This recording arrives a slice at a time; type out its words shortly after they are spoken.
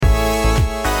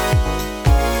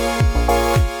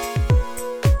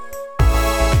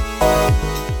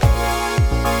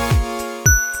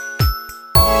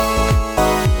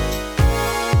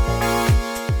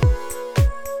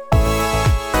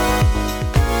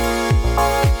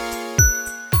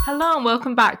Hello and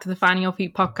welcome back to the Finding Your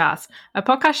Feet podcast, a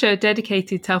podcast show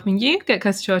dedicated to helping you get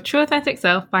closer to your true authentic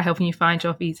self by helping you find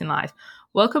your feet in life.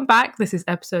 Welcome back. This is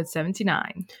episode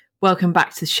 79. Welcome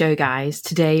back to the show, guys.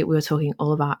 Today we were talking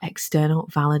all about external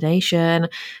validation.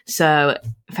 So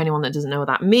if anyone that doesn't know what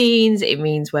that means, it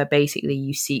means where basically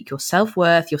you seek your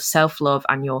self-worth, your self-love,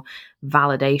 and your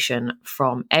validation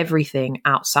from everything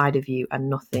outside of you and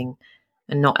nothing,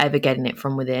 and not ever getting it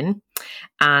from within.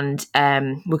 And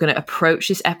we're going to approach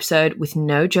this episode with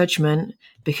no judgment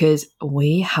because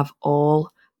we have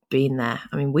all been there.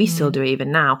 I mean, we still do it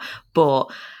even now, but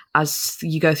as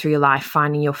you go through your life,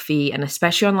 finding your feet, and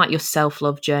especially on like your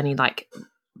self-love journey, like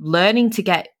learning to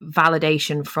get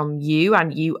validation from you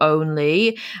and you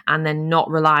only, and then not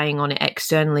relying on it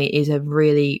externally is a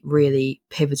really, really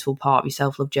pivotal part of your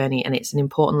self-love journey. And it's an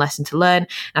important lesson to learn. And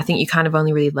I think you kind of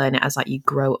only really learn it as like you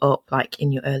grow up, like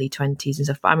in your early 20s and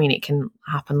stuff. But I mean, it can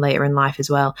happen later in life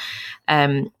as well.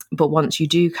 But once you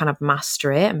do kind of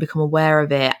master it and become aware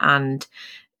of it, and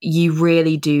you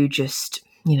really do just,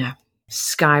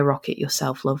 skyrocket your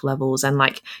self-love levels, and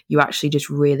like you actually just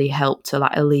really help to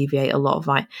like alleviate a lot of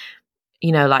like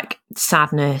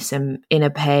sadness and inner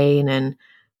pain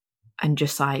and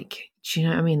just like, do you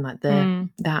know what I mean, like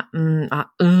that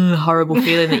horrible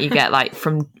feeling that you get like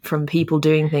from people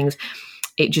doing things.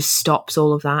 It just stops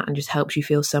all of that and just helps you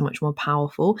feel so much more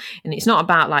powerful. And it's not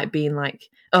about like being like,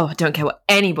 oh, I don't care what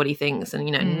anybody thinks,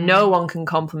 and no one can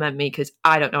compliment me because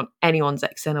I don't want anyone's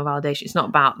external validation. It's not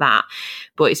about that,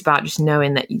 but it's about just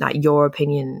knowing that like your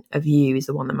opinion of you is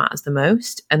the one that matters the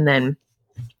most, and then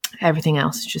everything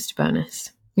else is just a bonus.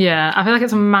 Yeah, I feel like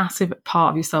it's a massive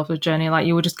part of your self-love journey. Like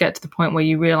you will just get to the point where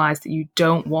you realize that you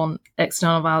don't want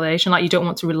external validation, like you don't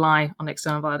want to rely on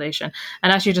external validation.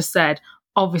 And as you just said,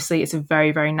 obviously it's a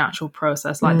very, very natural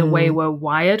process. Like the way we're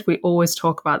wired, we always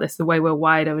talk about this, the way we're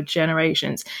wired over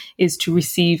generations is to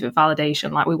receive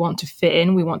validation. Like we want to fit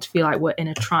in, we want to feel like we're in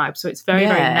a tribe. So it's very,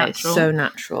 very natural. It's so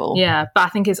natural. Yeah, but I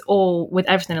think it's all, with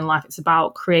everything in life, it's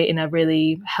about creating a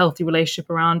really healthy relationship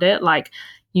around it. Like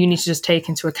you need to just take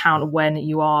into account when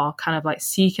you are kind of like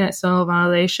seeking external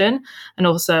validation, and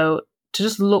also to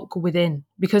just look within,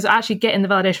 because actually getting the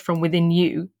validation from within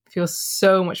you feels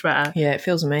so much better. Yeah, it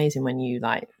feels amazing when you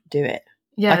like do it.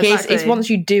 Yeah, like exactly. It's once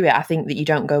you do it, I think that you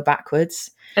don't go backwards.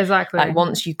 Exactly. Like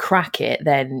once you crack it,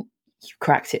 then you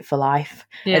cracked it for life.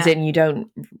 Yeah. As in you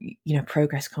don't,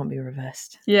 progress can't be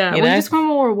reversed. Yeah, well, you just become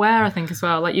more aware, I think, as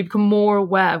well. Like you become more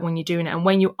aware of when you're doing it, and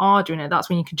when you are doing it, that's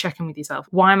when you can check in with yourself.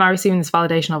 Why am I receiving this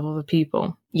validation of other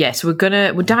people? Yeah, so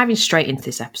we're diving straight into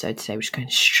this episode today. We're just going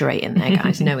straight in there,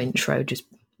 guys. No intro, just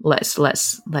let's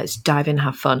dive in and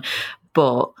have fun.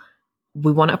 But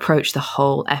we want to approach the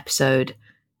whole episode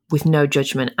with no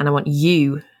judgment, and I want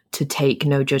you to take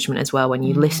no judgment as well when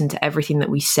you listen to everything that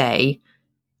we say.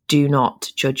 Do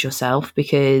not judge yourself,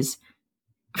 because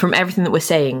from everything that we're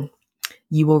saying,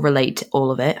 you will relate to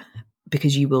all of it,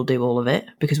 because you will do all of it,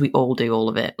 because we all do all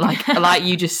of it. Like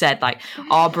you just said, like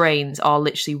our brains are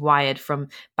literally wired from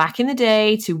back in the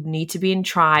day to need to be in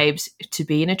tribes. To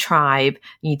be in a tribe,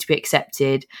 you need to be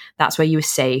accepted. That's where you were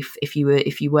safe. If you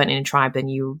weren't in a tribe, then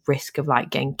you were risk of like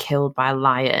getting killed by a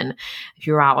lion. If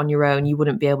you were out on your own, you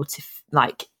wouldn't be able to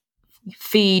like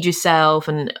feed yourself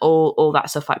and all that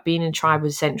stuff. Like being in a tribe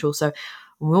was essential. So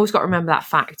we always got to remember that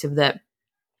fact of that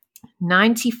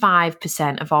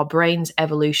 95% of our brain's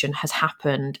evolution has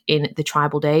happened in the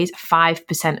tribal days.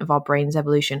 5% of our brain's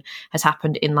evolution has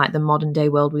happened in like the modern day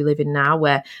world we live in now,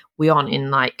 where we aren't in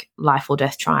like life or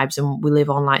death tribes, and we live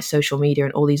on like social media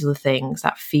and all these other things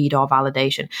that feed our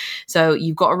validation. So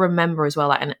you've got to remember as well,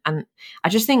 like, and I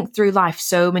just think through life,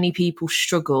 so many people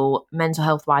struggle mental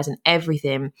health wise and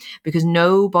everything, because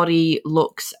nobody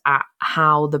looks at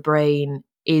how the brain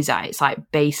is at its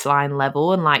like baseline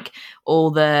level, and like all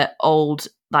the old,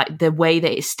 like the way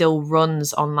that it still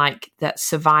runs on like that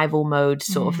survival mode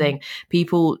sort of thing.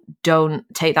 People don't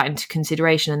take that into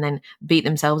consideration and then beat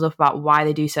themselves up about why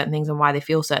they do certain things and why they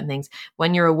feel certain things.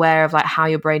 When you're aware of like how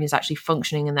your brain is actually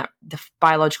functioning, and that the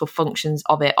biological functions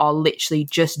of it are literally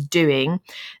just doing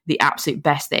the absolute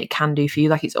best that it can do for you.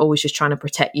 Like it's always just trying to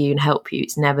protect you and help you.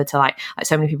 It's never to like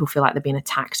so many people feel like they're being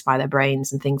attacked by their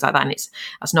brains and things like that. And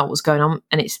that's not what's going on.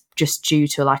 And it's just due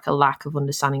to like a lack of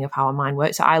understanding of how our mind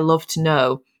works. So I love to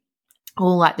know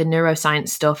all like the neuroscience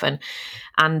stuff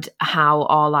and how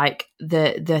our like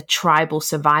the tribal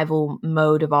survival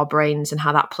mode of our brains and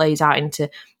how that plays out into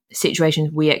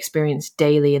situations we experience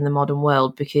daily in the modern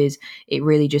world, because it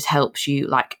really just helps you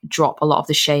like drop a lot of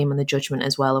the shame and the judgment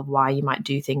as well of why you might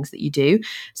do things that you do.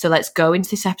 So let's go into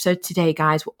this episode today,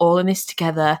 guys. We're all in this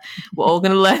together. We're all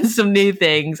going to learn some new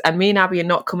things. And me and Abby are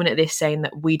not coming at this saying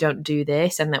that we don't do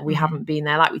this and that we haven't been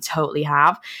there. Like, we totally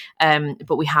have.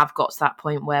 But we have got to that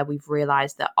point where we've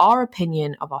realized that our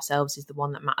opinion of ourselves is the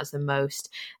one that matters the most.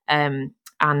 And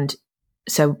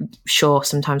so sure,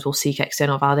 sometimes we'll seek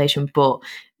external validation, but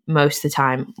most of the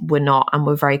time we're not, and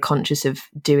we're very conscious of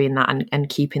doing that and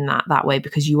keeping that way,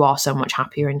 because you are so much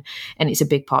happier, and it's a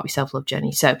big part of your self-love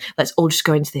journey. So let's all just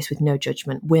go into this with no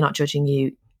judgment. We're not judging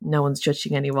you, no one's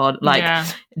judging anyone. Like,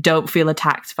 don't feel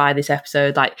attacked by this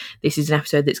episode. Like, this is an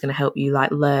episode that's going to help you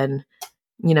like learn,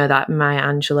 you know, that Maya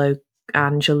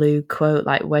Angelou quote,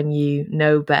 like, when you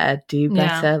know better, do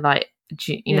better. Like,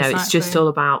 you know, it's just all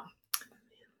about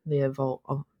the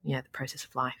process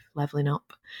of life, leveling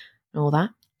up and all that.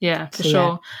 Yeah, for sure.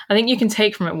 Yeah. I think you can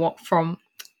take from it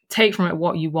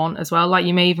what you want as well. Like,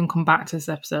 you may even come back to this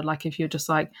episode, like, if you're just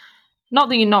like, not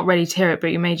that you're not ready to hear it,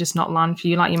 but you may just not land for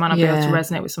you. Like, you might not be able to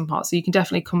resonate with some parts. So you can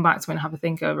definitely come back to it and have a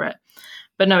think over it.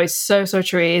 But no, it's so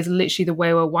true. It is literally the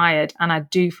way we're wired. And I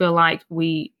do feel like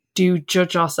we do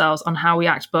judge ourselves on how we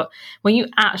act. But when you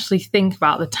actually think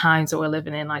about the times that we're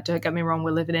living in, like, don't get me wrong, we're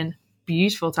living in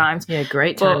beautiful times. Yeah,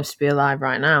 great times to be alive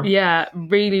right now. Yeah,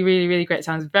 really, really, really great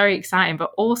times. Very exciting.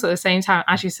 But also at the same time,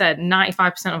 as you said,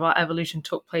 95% of our evolution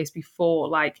took place before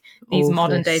like these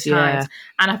modern day times. Yeah.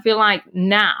 And I feel like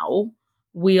now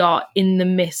we are in the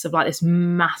midst of like this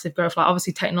massive growth. Like,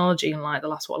 obviously technology in like the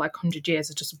last 100 years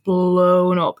has just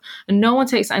blown up, and no one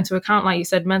takes that into account. Like you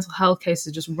said, mental health cases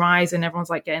are just rising. Everyone's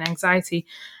like getting anxiety,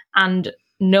 and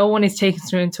no one is taking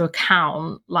into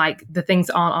account like the things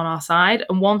that aren't on our side.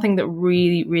 And one thing that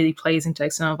really, really plays into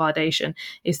external validation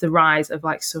is the rise of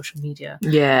like social media.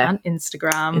 Yeah. And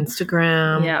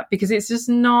Instagram. Yeah. Because it's just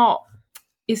not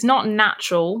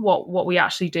natural what we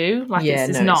actually do. Like,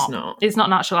 it's not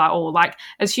natural at all. Like,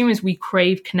 as humans, we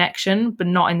crave connection, but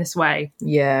not in this way.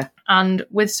 Yeah. And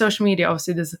with social media,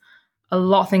 obviously there's a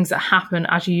lot of things that happen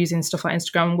as you're using stuff like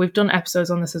Instagram. We've done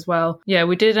episodes on this as well. Yeah,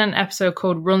 we did an episode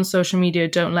called Run Social Media,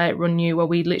 Don't Let It Run You, where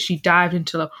we literally dived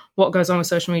into what goes on with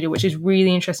social media, which is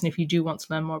really interesting if you do want to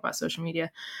learn more about social media.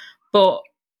 But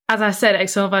as I said,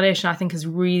 external validation, I think, has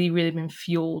really, really been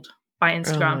fueled by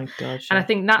Instagram. Oh my gosh. And I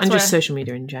think that's just social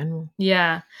media in general.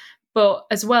 Yeah. But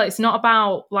as well, it's not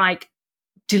about like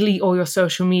delete all your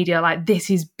social media, like this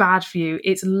is bad for you.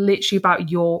 It's literally about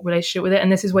your relationship with it.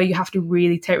 And this is where you have to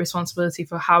really take responsibility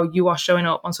for how you are showing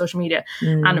up on social media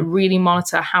and really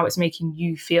monitor how it's making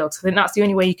you feel. So I think that's the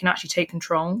only way you can actually take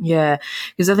control. Yeah.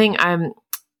 Because I think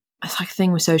it's like the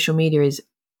thing with social media is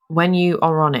when you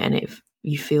are on it and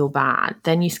you feel bad,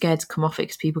 then you're scared to come off it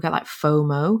because people get like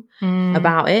FOMO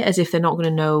about it, as if they're not going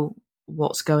to know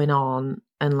what's going on.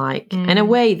 And like, in a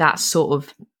way, that's sort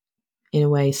of, in a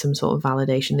way, some sort of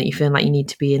validation that you feel like you need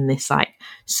to be in this like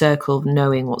circle of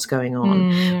knowing what's going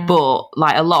on. But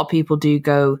like, a lot of people do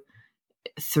go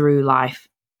through life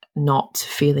not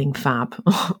feeling fab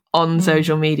on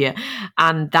social media,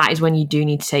 and that is when you do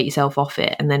need to take yourself off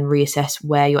it and then reassess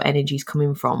where your energy is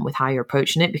coming from with how you're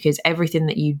approaching it, because everything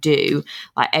that you do,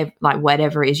 like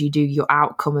whatever it is you do, your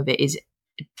outcome of it is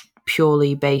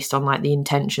purely based on like the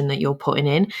intention that you're putting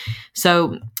in.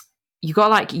 So you got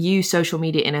to like use social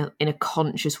media in a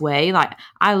conscious way. Like,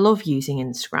 I love using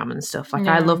Instagram and stuff. Like,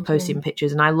 I love posting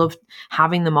pictures, and I love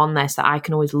having them on there so that I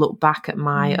can always look back at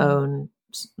my own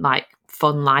like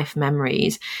fun life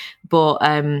memories. But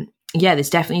there's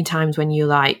definitely times when you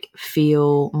like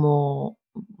feel more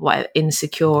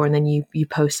insecure, and then you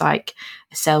post like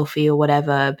a selfie or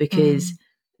whatever, because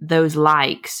those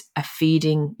likes are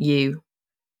feeding that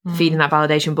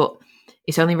validation, but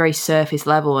it's only very surface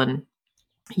level, and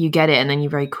you get it and then you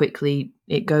very quickly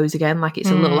it goes again. Like, it's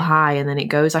a little high and then it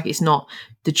goes. Like, it's not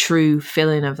the true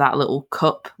filling of that little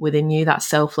cup within you, that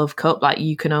self-love cup. Like,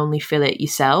 you can only fill it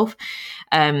yourself.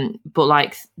 But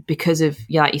like, because of,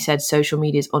 like you said, social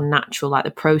media is unnatural. Like,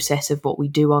 the process of what we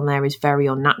do on there is very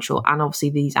unnatural, and obviously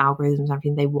these algorithms and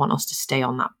everything, they want us to stay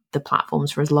on the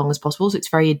platforms for as long as possible. So it's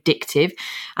very addictive,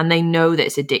 and they know that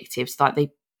it's addictive. So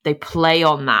like they play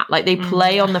on that. Like, they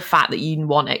play on the fact that you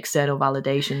want external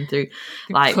validation through,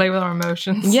 like, play with our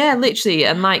emotions. Yeah, literally.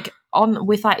 And like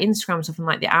with like Instagram stuff and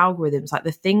like the algorithms, like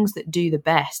the things that do the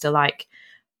best are like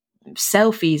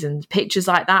selfies and pictures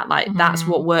like that. Like, that's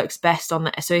what works best on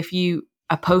that. So if you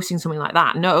are posting something like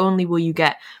that, not only will you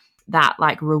get that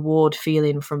like reward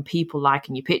feeling from people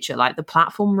liking your picture. Like the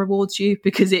platform rewards you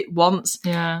because it wants,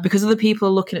 because other people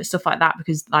are looking at stuff like that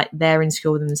because like they're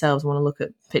insecure with themselves, want to look at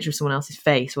a picture of someone else's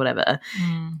face, whatever.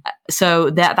 So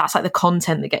that's like the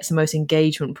content that gets the most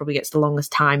engagement, probably gets the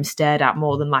longest time stared at,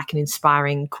 more than like an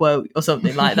inspiring quote or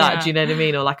something like that. Do you know what I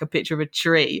mean? Or like a picture of a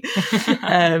tree.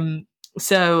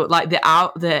 So like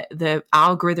the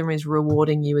algorithm is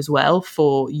rewarding you as well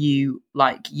for you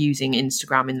like using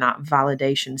Instagram in that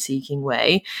validation seeking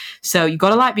way. So you got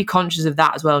to like be conscious of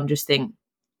that as well, and just think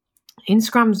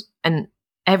Instagram's and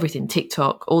everything,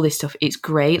 TikTok, all this stuff, it's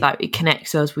great. Like it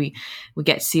connects us. We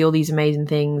get to see all these amazing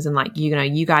things, and like, you know,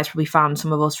 you guys probably found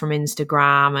some of us from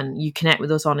Instagram and you connect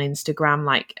with us on Instagram.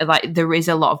 Like there is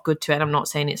a lot of good to it. I'm not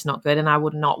saying it's not good, and I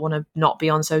would not want to not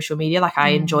be on social media. Like I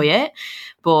enjoy it,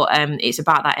 but it's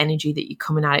about that energy that you're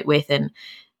coming at it with,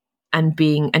 and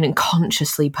being and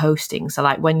consciously posting. So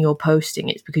like when you're posting,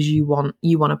 it's because you want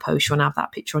to post, you want to have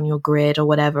that picture on your grid or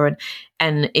whatever,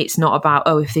 and it's not about,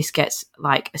 oh, if this gets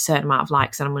like a certain amount of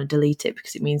likes then I'm going to delete it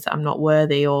because it means that I'm not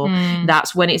worthy, or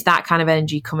that's when it's that kind of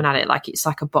energy coming at it, like it's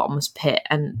like a bottomless pit.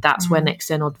 And that's when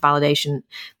external validation,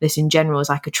 this in general, is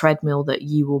like a treadmill that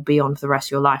you will be on for the rest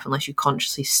of your life unless you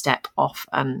consciously step off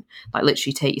and like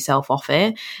literally take yourself off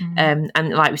it. And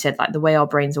like we said, like the way our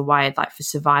brains are wired, like for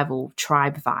survival,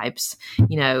 tribe vibes,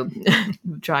 you know,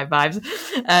 tribe vibes,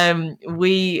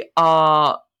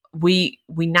 we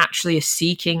naturally are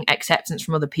seeking acceptance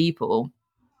from other people.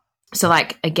 So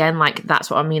like, again, like that's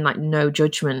what I mean, like no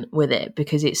judgment with it,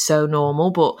 because it's so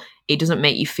normal, but it doesn't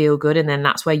make you feel good. And then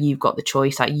that's where you've got the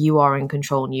choice, like you are in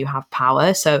control and you have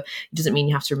power. So it doesn't mean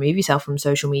you have to remove yourself from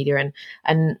social media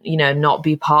and you know, not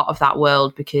be part of that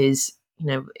world, because you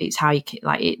know, it's how you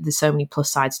like it. There's so many plus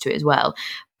sides to it as well.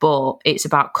 But it's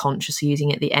about consciously using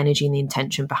it. The energy and the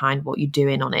intention behind what you're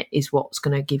doing on it is what's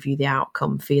going to give you the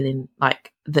outcome, feeling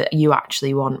like that you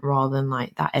actually want, rather than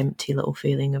like that empty little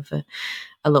feeling of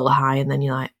a little high, and then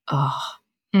you're like, oh,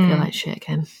 I feel like shit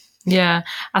again. Yeah,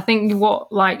 I think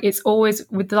what like it's always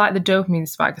with like the dopamine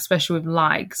spike, especially with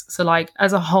likes. So like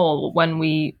as a whole, when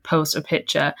we post a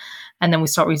picture and then we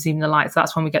start receiving the likes,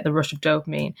 that's when we get the rush of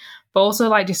dopamine. But also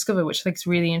like Discover, which I think is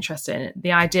really interesting,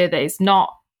 the idea that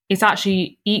it's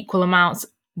actually equal amounts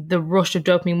the rush of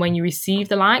dopamine when you receive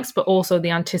the likes, but also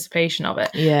the anticipation of it.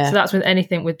 Yeah. So that's with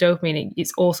anything with dopamine,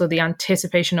 it's also the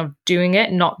anticipation of doing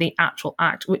it, not the actual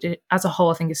act, which as a whole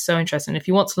I think is so interesting. If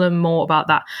you want to learn more about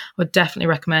that, I would definitely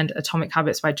recommend Atomic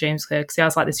Habits by James Clear, because he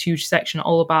has like this huge section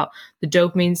all about the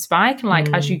dopamine spike and like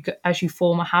as you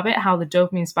form a habit, how the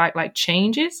dopamine spike like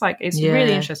changes. Like it's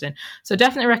really interesting. So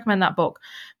definitely recommend that book.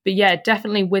 But yeah,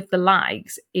 definitely with the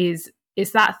likes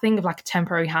it's that thing of like a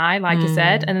temporary high, like I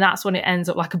said, and that's when it ends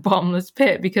up like a bottomless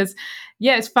pit. Because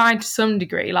yeah, it's fine to some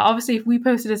degree. Like obviously if we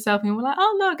posted a selfie and we're like,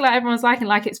 oh look, like everyone's liking,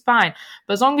 like it's fine.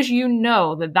 But as long as you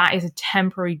know that that is a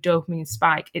temporary dopamine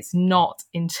spike, it's not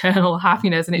internal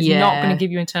happiness, and it's not going to give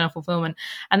you internal fulfillment.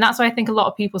 And that's why I think a lot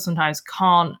of people sometimes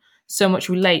can't so much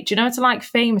relate. Do you know, to like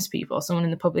famous people, someone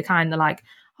in the public eye, and they're like,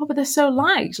 oh, but they're so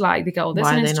liked. Like they get all this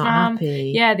on Instagram.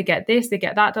 Yeah, they get this, they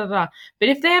get that, da, da, da. But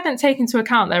if they haven't taken into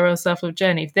account their own self-love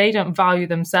journey, if they don't value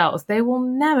themselves, they will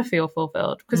never feel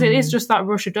fulfilled, because it is just that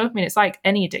rush of dopamine. It's like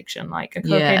any addiction. Like a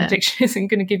cocaine addiction isn't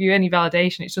going to give you any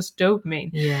validation. It's just dopamine.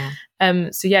 Yeah.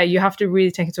 So yeah, you have to really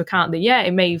take into account that, yeah,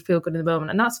 it may feel good in the moment,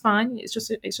 and that's fine. It's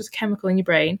just a chemical in your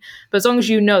brain. But as long as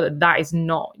you know that that is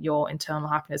not your internal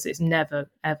happiness, it's never,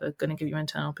 ever going to give you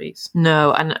internal peace.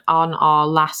 No, and on our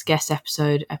last guest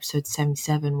episode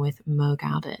 77 with Mo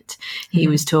Gaudet, he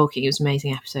was talking, it was an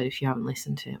amazing episode. If you haven't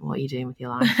listened to it, what are you doing with your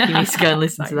life? You need to go and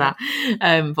listen to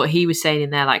that. But he was saying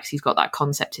in there, like, 'cause he's got that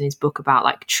concept in his book about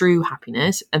like true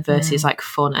happiness versus like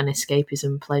fun and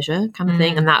escapism, pleasure kind of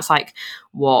thing. And that's like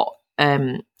what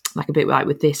like a bit like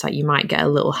with this, like you might get a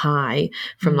little high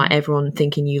from like everyone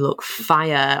thinking you look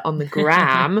fire on the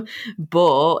gram,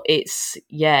 but it's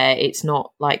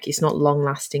not long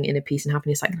lasting inner peace and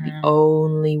happiness. Like the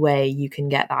only way you can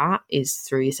get that is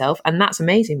through yourself, and that's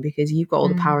amazing because you've got all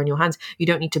the power in your hands. You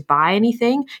don't need to buy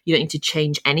anything, you don't need to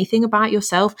change anything about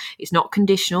yourself. It's not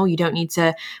conditional. You don't need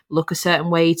to look a certain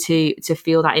way to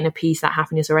feel that inner peace, that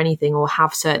happiness, or anything, or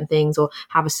have certain things, or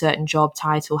have a certain job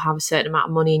title, have a certain amount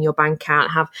of money in your bank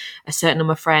account, have a certain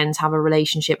number of friends, have a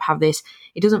relationship, have this.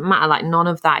 It doesn't matter. Like none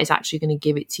of that is actually going to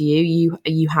give it to you.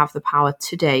 You have the power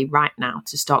today, right now,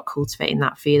 to start cultivating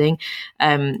that feeling.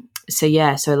 So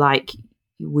like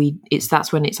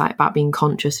that's when it's like about being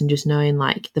conscious and just knowing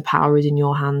like the power is in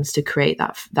your hands to create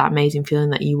that amazing feeling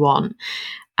that you want.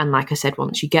 And like I said,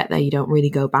 once you get there, you don't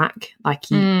really go back. Like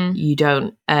you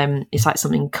don't. It's like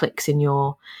something clicks in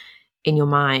your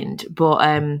mind.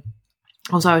 But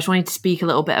also, I just wanted to speak a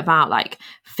little bit about like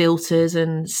filters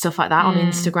and stuff like that on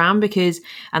Instagram, because,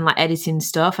 and like editing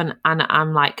stuff. And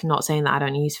I'm like, not saying that I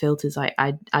don't use filters.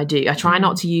 I do. I try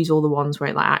not to use all the ones where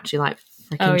it like actually like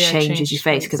freaking changes your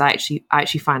face, because I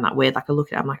actually find that weird. Like I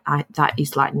look at it, I'm like, that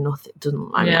is like nothing.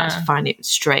 Doesn't, I mean, I just find it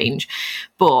strange.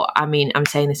 But I mean, I'm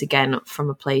saying this again from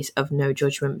a place of no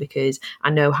judgment, because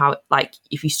I know how, like,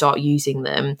 if you start using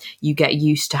them, you get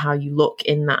used to how you look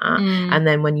in that, and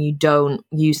then when you don't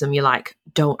use them, you're like,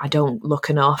 I don't look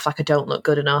enough. Like I don't look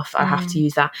good enough. I have to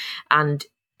use that, and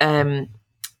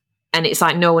it's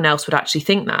like no one else would actually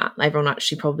think that. Everyone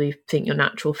actually probably think your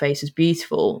natural face is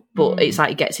beautiful, but it's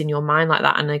like it gets in your mind like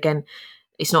that. And again,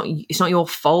 it's not your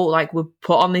fault. Like we're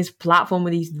put on this platform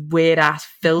with these weird ass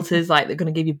filters, like they're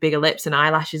going to give you bigger lips and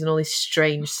eyelashes and all this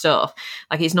strange stuff.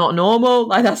 Like it's not normal.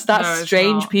 Like that's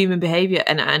strange human behavior.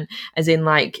 And as in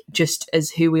like, just as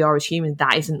who we are as humans,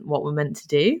 that isn't what we're meant to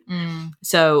do.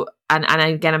 So, and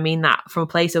again, I mean that from a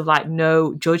place of like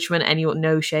no judgment,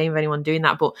 no shame of anyone doing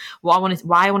that. But why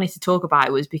I wanted to talk about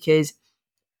it was because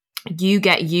you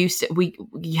get used to,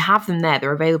 you have them there,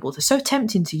 they're available, they're so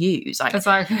tempting to use, like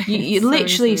you're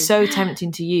literally so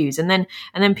tempting to use, and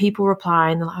then people reply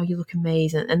and they're like, oh, you look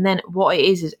amazing. And then what it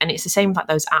is, and it's the same with like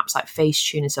those apps like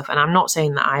Facetune and stuff, and I'm not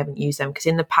saying that I haven't used them, because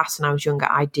in the past when I was younger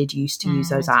I did used to use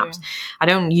those apps. I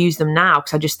don't use them now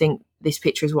because I just think this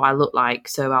picture is what I look like,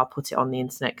 so I'll put it on the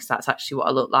internet because that's actually what I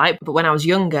look like. But when I was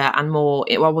younger and more,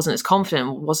 I wasn't as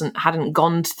confident, hadn't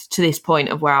gone to this point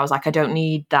of where I was like, I don't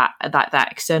need that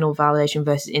external validation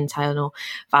versus internal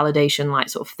validation, like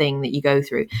sort of thing that you go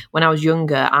through. When I was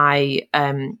younger, I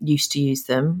used to use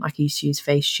them. Like I used to use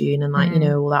Facetune and like, you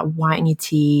know, all that whiten your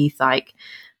teeth, like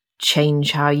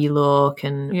change how you look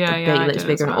and make your lips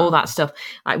bigger and all that stuff.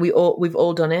 Like we've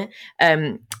all done it.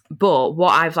 But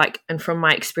what I've like, and from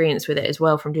my experience with it as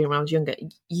well, from doing it when I was younger,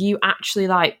 you actually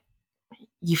like,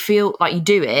 you feel like you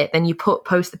do it, then you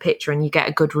post the picture and you get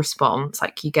a good response.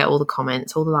 Like you get all the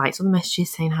comments, all the likes, all the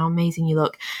messages saying how amazing you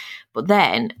look. But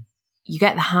then you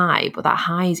get the high, but that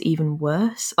high is even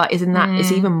worse. Like, isn't that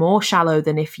it's even more shallow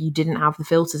than if you didn't have the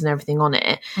filters and everything on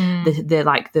it. The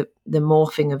like the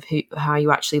morphing of how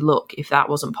you actually look, if that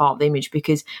wasn't part of the image,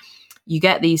 because you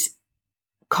get these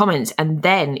comments and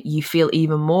then you feel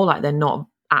even more like they're not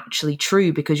actually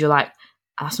true, because you're like,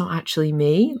 that's not actually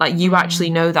me. Like you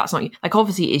actually know that's not you. Like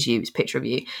obviously it is you, it's a picture of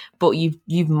you, but you've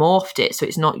morphed it so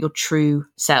it's not your true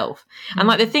self. And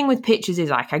like the thing with pictures is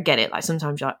like, I get it, like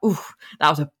sometimes you're like, ooh, that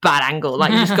was a bad angle,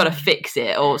 like you just got to fix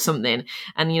it or something.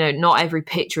 And you know, not every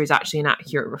picture is actually an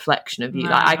accurate reflection of you.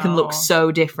 Like I can look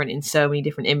so different in so many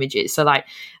different images. So like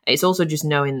it's also just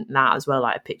knowing that as well,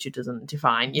 like a picture doesn't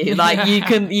define you. Like you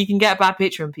can get a bad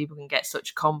picture and people can get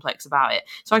such complex about it.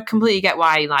 So I completely get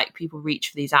why like people reach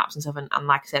for these apps and stuff, and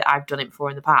like I said, I've done it before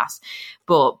in the past.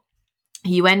 But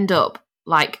you end up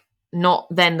like, not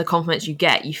then the compliments you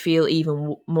get, you feel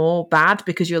even more bad,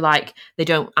 because you're like, they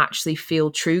don't actually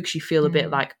feel true, because you feel a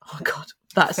bit like, oh god,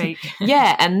 that's fake.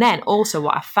 Yeah. And then also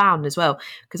what I found as well,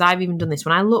 because I've even done this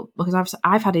when I look, because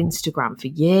I've had Instagram for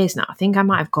years now. I think I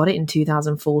might have got it in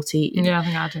 2014. Yeah, I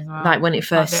think I did as well. Like when it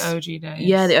first, like the OG days.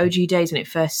 Yeah, the OG days when it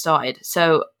first started.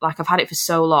 So like I've had it for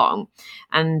so long,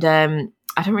 and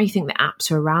I don't really think the apps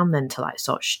are around then to like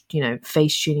start,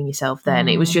 face tuning yourself then.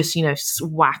 It was just,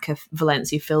 whack a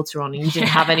Valencia filter on, and you didn't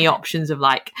have any options of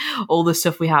like all the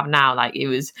stuff we have now. Like it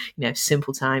was,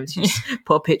 simple times. You just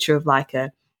put a picture of like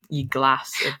your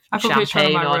glass of champagne. I put a picture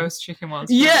of my roast chicken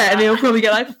once. Yeah, and it'll probably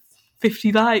get like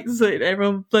 50 likes. So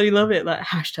everyone bloody love it. Like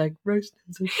hashtag roast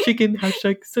chicken,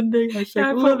 hashtag Sunday,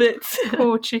 hashtag love it.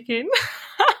 Poor chicken.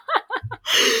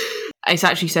 It's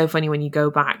actually so funny when you go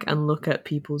back and look at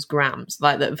people's grams,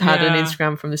 like that have had an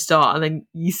Instagram from the start, and then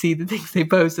you see the things they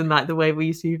post and like the way we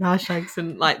used to use hashtags,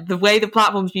 and like the way the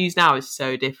platforms used now is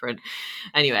so different.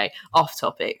 Anyway, off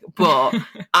topic, but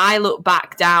I look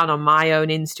back down on my own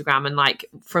Instagram and like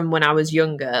from when I was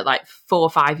younger, like 4 or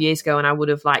 5 years ago, and I would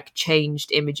have like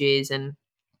changed images and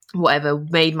whatever,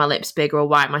 made my lips bigger or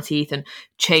white my teeth and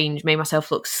made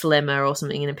myself look slimmer or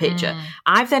something in a picture.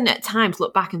 I've then at times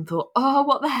looked back and thought, oh,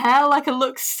 what the hell? Like I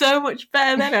look so much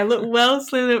better then. I look well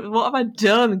slimmer. What have I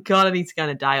done? God, I need to go on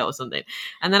a diet or something.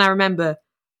 And then I remember,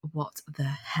 what the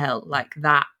hell? Like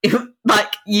that,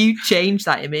 like you changed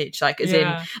that image. Like as in,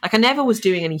 like I never was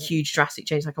doing any huge drastic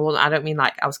change. Like I don't mean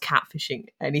like I was catfishing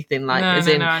anything. Like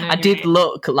I did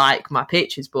look like my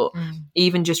pictures, but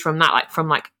even just from that, like from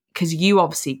like because you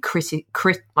obviously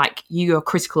like you are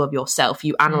critical of yourself,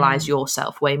 you analyze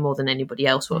yourself way more than anybody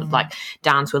else would, like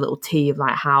down to a little T of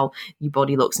like how your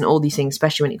body looks and all these things,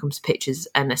 especially when it comes to pictures,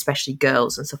 and especially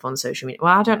girls and stuff on social media.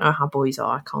 Well, I don't know how boys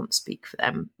are, I can't speak for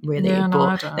them really,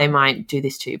 but they might do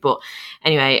this too. But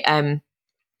anyway,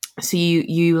 so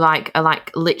you like are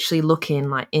like literally looking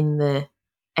like in the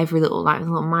every little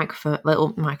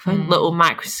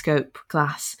microscope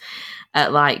glass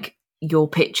at like your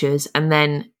pictures, and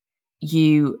then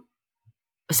you'll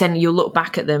look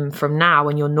back at them from now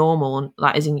when you're normal,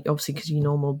 like as in obviously because your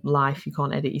normal life you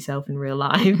can't edit yourself in real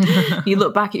life. You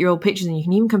look back at your old pictures and you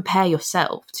can even compare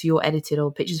yourself to your edited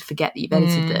old pictures, forget that you've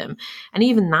edited them, and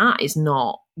even that is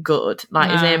not good, like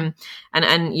as in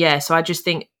and yeah, so I just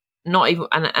think not even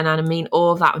and I mean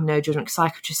all of that with no judgment, because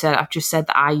like I've just said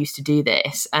that I used to do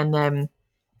this, and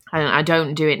I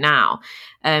don't do it now.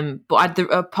 But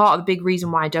a part of the big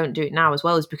reason why I don't do it now as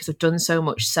well is because I've done so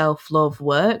much self-love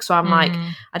work. So I'm like,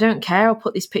 I don't care. I'll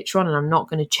put this picture on and I'm not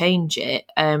going to change it,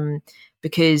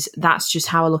 because that's just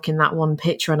how I look in that one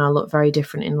picture. And I look very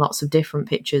different in lots of different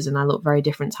pictures. And I look very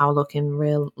different to how I look in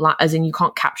real life. As in, you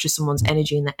can't capture someone's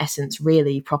energy and their essence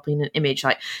really properly in an image.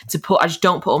 Like I just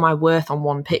don't put all my worth on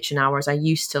one picture now, whereas I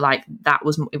used to, like, it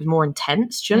was more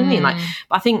intense. Do you know what I mean? Like,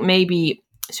 but I think maybe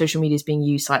social media is being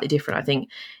used slightly different. I think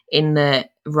in the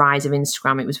rise of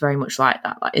Instagram, it was very much like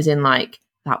that, like as in like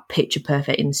that picture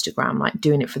perfect Instagram, like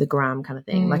doing it for the gram kind of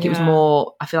thing. Like it was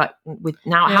more, I feel like with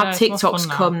now how TikTok's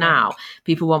come now,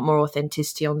 people want more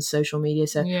authenticity on social media.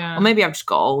 So or maybe I've just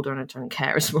got older and I don't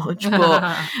care as much.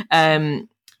 But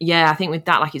yeah, I think with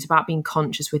that, like it's about being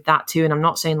conscious with that too. And I'm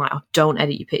not saying like, oh, don't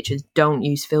edit your pictures, don't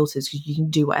use filters, because you can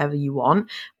do whatever you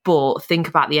want. But think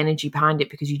about the energy behind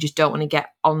it, because you just don't want to get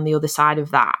on the other side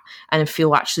of that and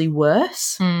feel actually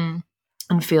worse and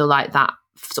feel like that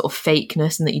sort of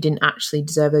fakeness and that you didn't actually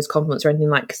deserve those compliments or anything,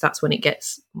 like, because that's when it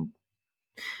gets,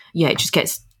 it just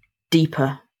gets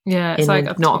deeper. Yeah, it's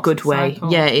like not a good way.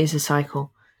 Cycle. Yeah, it is a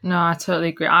cycle. No, I totally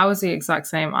agree. I was the exact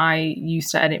same. I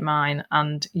used to edit mine,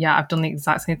 and yeah, I've done the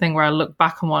exact same thing where I look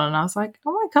back on one and I was like,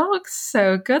 oh my God, it looks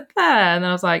so good there. And then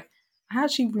I was like, I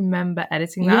actually remember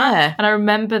editing that. Yeah. And I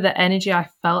remember the energy I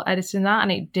felt editing that,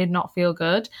 and it did not feel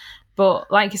good.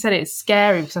 But like you said, it's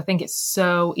scary because I think it's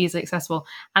so easily accessible.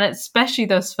 And especially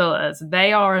those filters,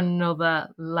 they are another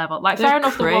level. Like, they're fair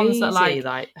enough, crazy, the ones that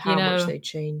like how much they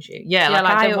change it. Yeah, like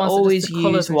I always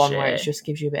use one shit. where it just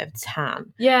gives you a bit of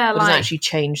tan. Yeah, it doesn't actually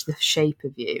change the shape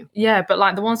of you. Yeah, but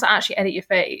like the ones that actually edit your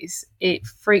face, it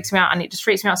freaks me out, and it just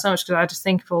freaks me out so much because I just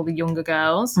think of all the younger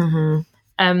girls.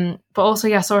 But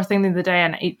also, I saw a thing the other day,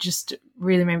 and it just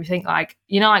really made me think, like,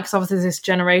 like, because obviously there's this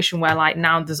generation where like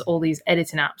now there's all these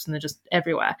editing apps and they're just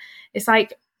everywhere. It's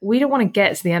like, we don't want to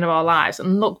get to the end of our lives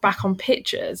and look back on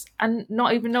pictures and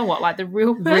not even know what like the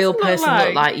real person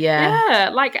look like.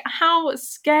 Yeah, like how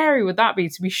scary would that be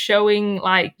to be showing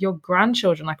like your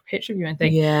grandchildren like a picture of you and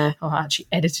think, oh, I actually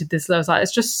edited this. I was like,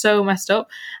 it's just so messed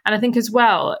up. And I think as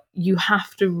well, you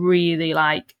have to really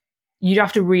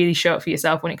show it for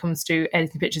yourself when it comes to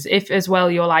editing pictures. If as well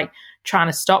you're like trying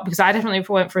to stop, because I definitely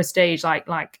went for a stage like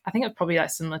I think it was probably like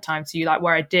similar time to you, like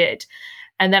where I did,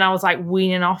 and then I was like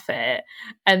weaning off it,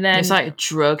 and then it's like a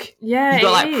drug. Yeah, you've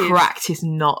got like practice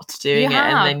not doing it,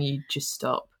 and then you just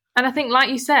stop. And I think, like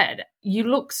you said, you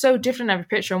look so different in every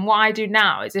picture. And what I do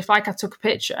now is if like I took a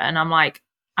picture and I'm like,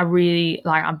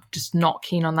 I'm just not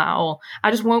keen on that at all, I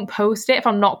just won't post it if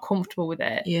I'm not comfortable with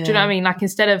it. Do you know what I mean? Like,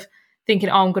 instead of thinking,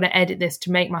 oh, I'm going to edit this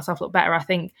to make myself look better, I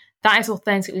think that is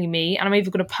authentically me, and I'm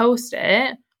either going to post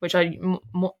it, which I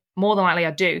more than likely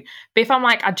I do, but if I'm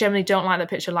like, I generally don't like that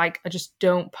picture, like, I just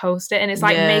don't post it. And it's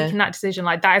like making that decision,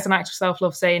 like, that is an act of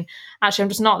self-love, saying, actually, I'm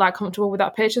just not that comfortable with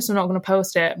that picture, so I'm not going to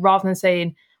post it, rather than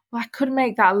saying, well, I could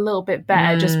make that a little bit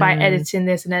better just by editing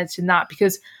this and editing that.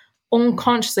 Because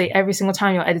unconsciously, every single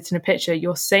time you're editing a picture,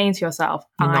 you're saying to yourself,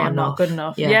 I am not good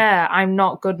enough. Yeah, I'm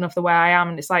not good enough the way I am.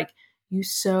 And it's like, you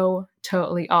so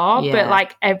totally are. But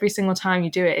like every single time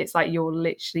you do it, it's like you're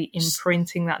literally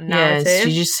imprinting that narrative. Yeah, so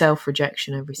you just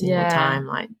self-rejection every single time,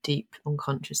 like deep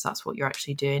unconscious, that's what you're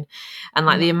actually doing. And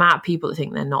like the amount of people that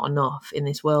think they're not enough in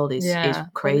this world is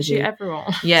crazy.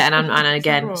 Everyone. Yeah, and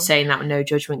again, saying that with no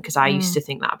judgment, because I used to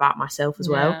think that about myself as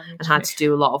well, and had to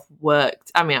do a lot of work.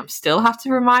 I mean, I still have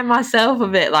to remind myself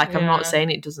of it. Like, I'm not saying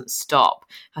it doesn't stop.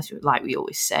 Like we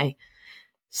always say,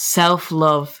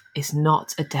 self-love is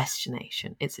not a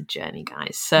destination, it's a journey,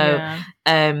 guys. So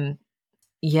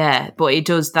but it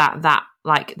does that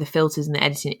like the filters and the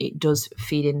editing, it does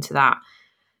feed into that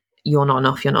you're not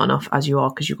enough as you are,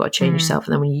 because you've got to change yourself.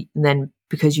 And then then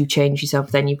because you change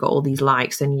yourself, then you've got all these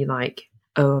likes, then you're like,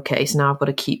 oh, okay, so now I've got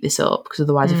to keep this up, because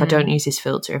otherwise if I don't use this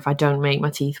filter, if I don't make my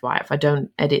teeth white, if I don't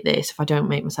edit this, if I don't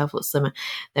make myself look slimmer,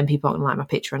 then people aren't going to like my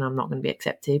picture and I'm not going to be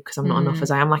accepted because I'm not enough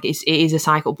as I am. Like it is a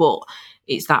cycle, but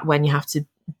it's that when you have to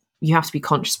be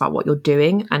conscious about what you're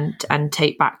doing and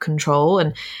take back control.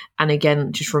 And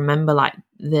again, just remember, like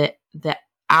the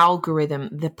algorithm,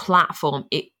 the platform,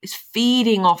 it's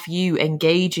feeding off you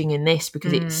engaging in this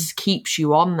because it keeps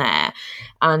you on there.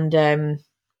 And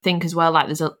think as well, like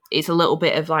it's a little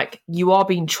bit of like you are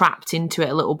being trapped into it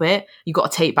a little bit. You've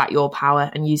got to take back your power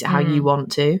and use it how you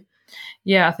want to.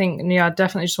 Yeah, I think I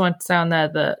definitely just wanted to say on there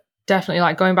that definitely,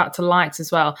 like, going back to likes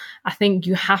as well, I think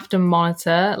you have to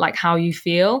monitor like how you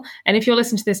feel. And if you're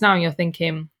listening to this now and you're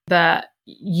thinking that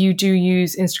you do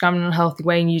use Instagram in an unhealthy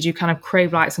way and you do kind of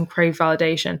crave likes and crave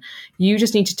validation, you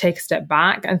just need to take a step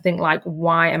back and think, like,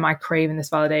 why am I craving this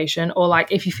validation? Or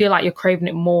like, if you feel like you're craving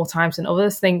it more times than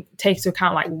others, take into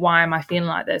account, like, why am I feeling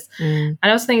like this? And I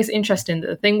also think it's interesting that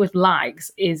the thing with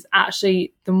likes is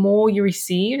actually the more you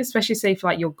receive, especially say if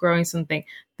like you're growing something,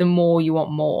 the more you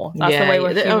want more. That's the way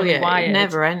we're humanly wired. It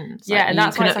never ends. Yeah, like, and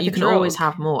that's why it's like you can always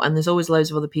have more, and there's always loads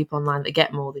of other people online that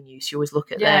get more than you, so you always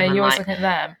look at them. Yeah, and you always like, look at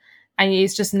them. And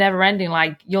it's just never ending.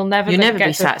 Like you'll never get be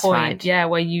to satisfied. a point,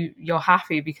 where you're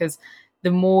happy, because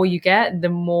the more you get, the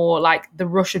more like the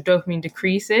rush of dopamine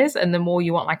decreases, and the more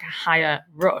you want like a higher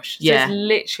rush. So it's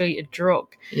literally a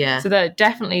drug. Yeah. So that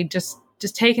definitely just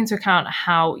take into account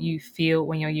how you feel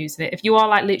when you're using it. If you are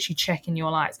like literally checking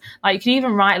your likes, like you can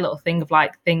even write a little thing of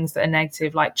like things that are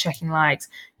negative, like checking likes,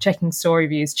 checking story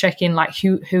views, checking like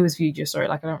who has viewed your story.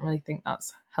 Like I don't really think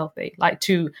that's healthy, like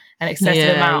to an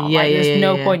excessive amount. There's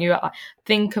no point. You like,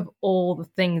 think of all the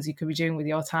things you could be doing with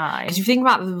your time. Because you think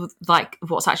about like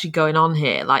what's actually going on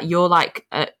here. Like you're like,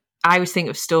 I always think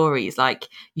of stories like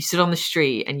you stood on the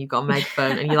street and you've got a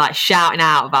megaphone and you're like shouting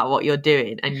out about what you're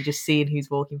doing, and you're just seeing who's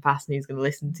walking past and who's going to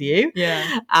listen to you.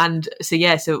 Yeah. And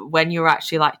so when you're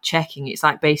actually like checking, it's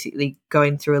like basically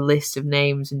going through a list of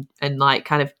names and like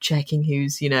kind of checking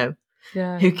who's,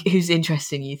 who's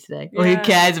interested in you today, or who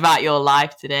cares about your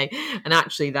life today. And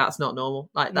actually that's not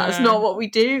normal. Like that's not what we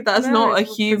do. That's not a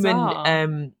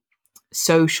human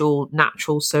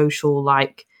natural social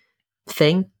like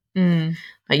thing.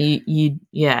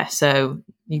 Like so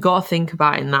you got to think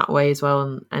about it in that way as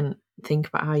well, and think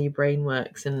about how your brain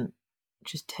works, and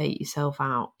just take yourself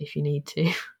out if you need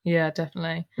to. Yeah,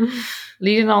 definitely.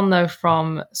 Leading on though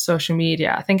from social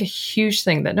media, I think a huge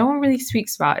thing that no one really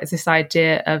speaks about is this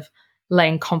idea of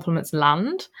letting compliments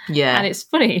land. Yeah. And it's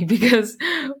funny because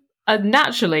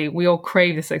naturally we all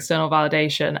crave this external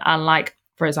validation, and like,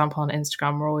 for example, on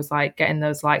Instagram, we're always like getting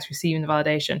those likes, receiving the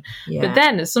validation. Yeah. But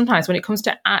then sometimes when it comes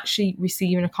to actually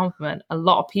receiving a compliment, a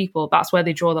lot of people, that's where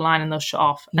they draw the line and they'll shut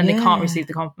off and they can't receive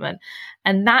the compliment.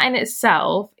 And that in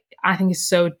itself, I think, is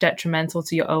so detrimental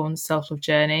to your own self-love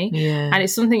journey. Yeah. And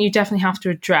it's something you definitely have to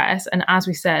address. And as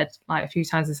we said like a few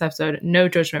times in this episode, no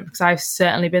judgment, because I've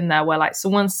certainly been there where like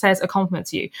someone says a compliment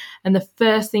to you and the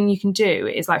first thing you can do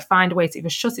is like find a way to either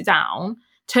shut it down,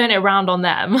 turn it around on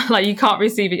them, like you can't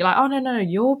receive it, you're like, oh no,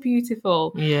 you're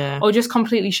beautiful. Yeah. Or just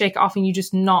completely shake it off and you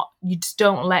just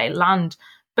don't let it land.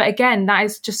 But again, that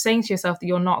is just saying to yourself that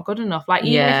you're not good enough. Like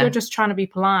even if you're just trying to be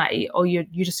polite or you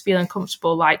just feel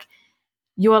uncomfortable, like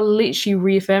you are literally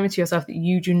reaffirming to yourself that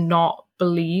you do not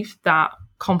believe that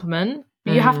compliment.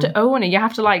 But you have to own it. You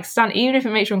have to like stand, even if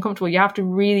it makes you uncomfortable, you have to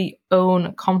really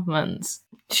own compliments.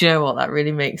 Do you know what? That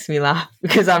really makes me laugh,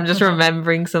 because I'm just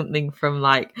remembering something from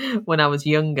like when I was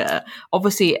younger.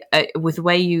 Obviously, with the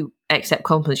way you accept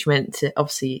compliments, you meant to,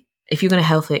 obviously, if you're going to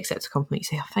healthily accept a compliment,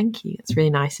 you say, oh, thank you. It's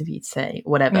really nice of you to say,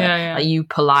 whatever. Yeah. Like, you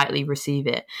politely receive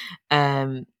it.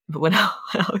 But when I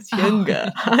was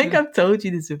younger, I think I've told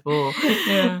you this before.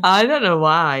 Yeah. I don't know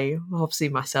why. Obviously,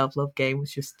 my self-love game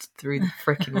was just through the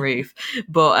freaking roof.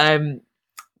 But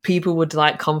people would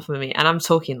like compliment me, and I'm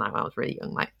talking like when I was really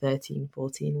young, like 13,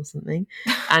 14 or something.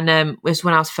 And it was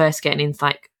when I was first getting into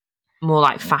like more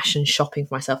like fashion shopping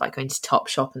for myself, like going to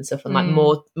Topshop and stuff, and like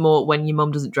more when your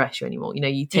mum doesn't dress you anymore,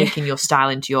 you taking your style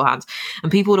into your hands.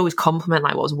 And people would always compliment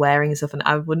like what I was wearing and stuff, and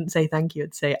I wouldn't say thank you,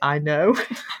 I'd say I know.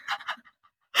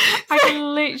 I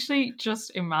can literally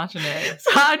just imagine it.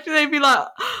 So actually they'd be like,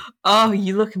 oh,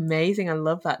 you look amazing, I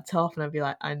love that top, and I'd be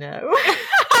like, I know.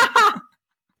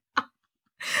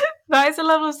 That is a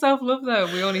level of self-love though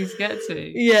we all need to get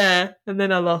to. Yeah, and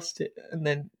then I lost it, and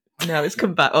then now it's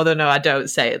come back. Although no, I don't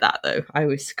say that though. I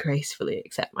always gracefully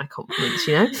accept my compliments,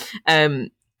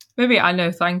 Maybe I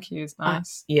know thank you is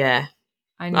nice. Yeah.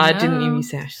 I know. I didn't even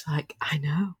say, I was just like, I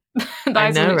know. That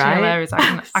is literally right? hilarious.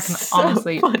 I can So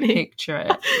honestly funny. picture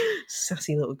it.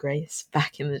 Sassy little Grace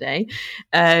back in the day.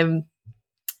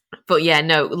 But yeah,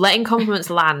 no, letting compliments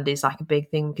land is like a big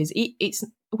thing, because it's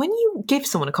when you give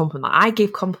someone a compliment, I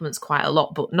give compliments quite a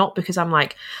lot, but not because I'm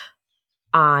like,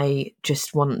 I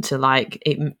just want to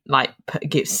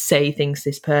say things to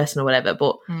this person or whatever.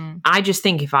 But I just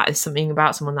think if there's something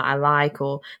about someone that I like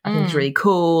or I think is really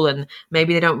cool, and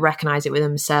maybe they don't recognize it with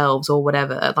themselves or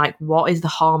whatever, like, what is the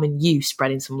harm in you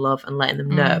spreading some love and letting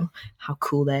them know how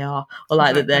cool they are, or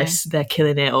like that they're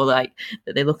killing it, or like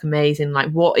that they look amazing?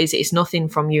 Like, what is it? It's nothing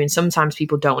from you. And sometimes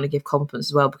people don't want to give compliments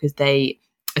as well because they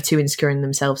are too insecure in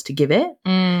themselves to give it.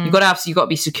 You've got to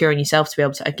be secure in yourself to be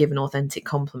able to give an authentic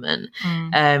compliment.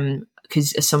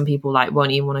 Because some people like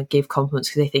won't even want to give compliments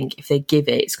because they think if they give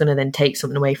it, it's going to then take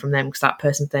something away from them, because that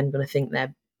person's then going to think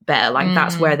they're better. Like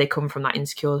that's where they come from, that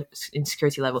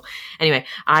insecurity level. Anyway,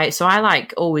 I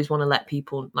like always want to let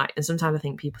people like, and sometimes I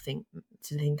think people think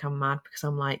I'm mad because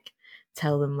I'm like,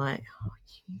 tell them like, oh,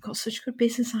 you've got such a good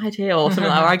business idea or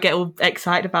something like, or I get all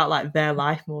excited about like their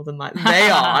life more than like they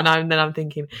are, and I'm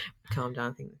thinking, calm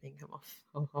down, I think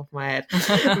I'm off my head.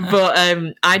 But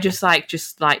I just like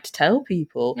to tell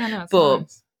people. But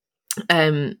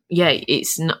nice.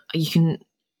 It's not, you can,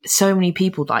 so many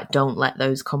people like don't let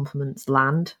those compliments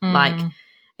land, like,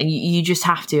 and you just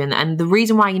have to. And the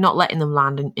reason why you're not letting them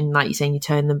land, and like you're saying, you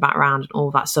turn them back around and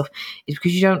all that stuff, is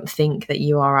because you don't think that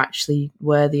you are actually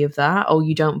worthy of that, or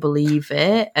you don't believe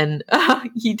it, and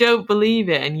you don't believe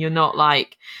it, and you're not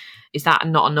like, is that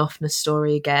not enoughness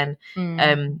story again?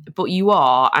 But you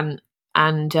are, and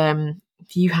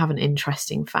you have an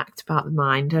interesting fact about the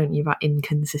mind, don't you, about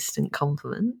inconsistent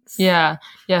compliments? Yeah.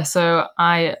 So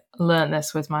I learned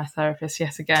this with my therapist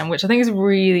yet again, which I think is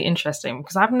really interesting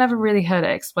because I've never really heard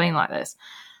it explained like this.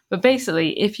 But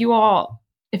basically, if you are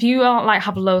like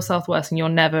have low self-worth and you're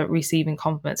never receiving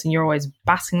compliments and you're always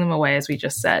batting them away, as we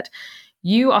just said,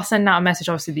 you are sending out a message,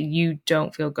 obviously, that you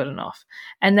don't feel good enough.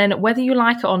 And then whether you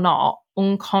like it or not,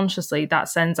 unconsciously, that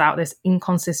sends out this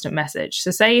inconsistent message. So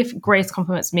say if Grace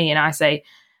compliments me and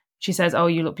she says, oh,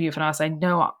 you look beautiful. And I say,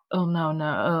 no,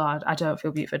 I don't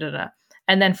feel beautiful. Da, da.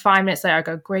 And then 5 minutes later, I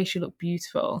go, Grace, you look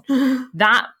beautiful.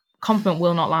 That compliment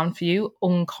will not land for you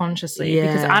unconsciously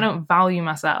because I don't value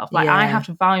myself. Like I have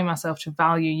to value myself to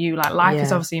value you. Like life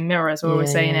is obviously a mirror, as we're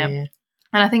always saying it. Yeah.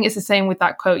 And I think it's the same with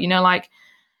that quote, like,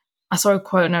 I saw a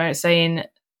quote note saying,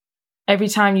 every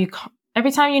time you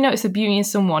notice the beauty in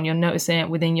someone, you're noticing it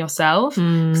within yourself.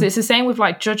 Because it's the same with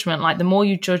like judgment. Like the more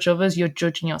you judge others, you're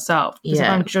judging yourself. Because if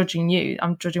I'm judging you,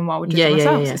 I'm judging what we're judging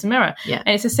ourselves. It's a mirror. Yeah.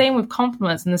 And it's the same with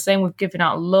compliments and the same with giving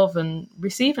out love and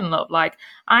receiving love. Like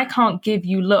I can't give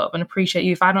you love and appreciate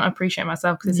you if I don't appreciate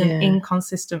myself, because it's an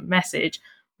inconsistent message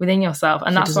within yourself.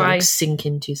 And that's why sink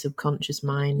into your subconscious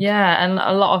mind. Yeah.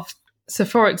 And so,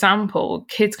 for example,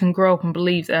 kids can grow up and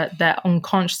believe that they're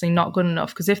unconsciously not good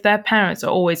enough because if their parents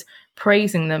are always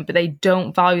praising them, but they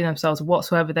don't value themselves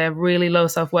whatsoever, they're really low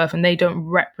self-worth and they don't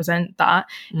represent that,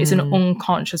 it's an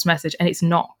unconscious message and it's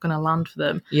not going to land for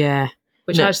them. Yeah.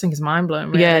 Which I just think is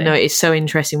mind-blowing, really. Yeah, no, it's so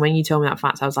interesting. When you told me that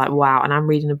fact, I was like, wow. And I'm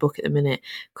reading a book at the minute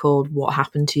called What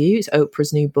Happened to You. It's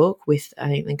Oprah's new book with, I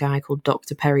think, the guy called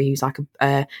Dr. Perry, who's like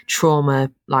a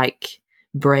trauma, like,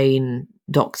 brain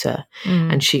doctor,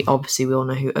 and she, obviously we all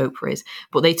know who Oprah is,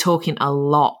 but they're talking a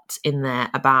lot in there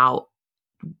about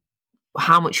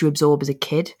how much you absorb as a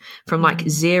kid from like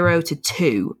 0 to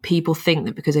 2. People think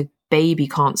that because a baby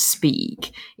can't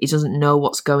speak, it doesn't know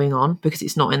what's going on because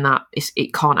it's not in that,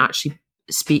 it can't actually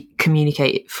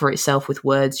communicate for itself with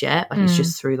words yet, like it's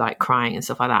just through like crying and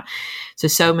stuff like that.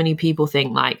 So many people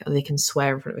think like they can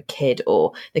swear in front of a kid,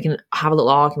 or they can have a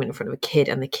little argument in front of a kid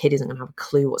and the kid isn't going to have a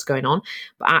clue what's going on.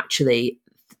 But actually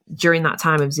during that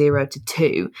time of 0 to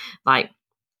 2, like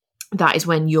that is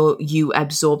when you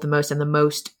absorb the most, and the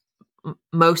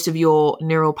most of your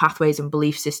neural pathways and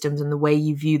belief systems and the way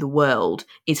you view the world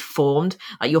is formed.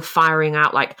 Like you're firing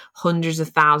out like hundreds of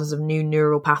thousands of new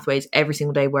neural pathways every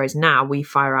single day, whereas now we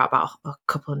fire out about a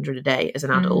couple hundred a day as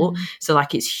an adult. So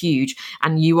like it's huge,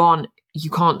 and you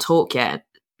can't talk yet,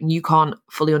 you can't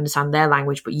fully understand their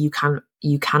language, but you can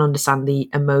understand the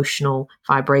emotional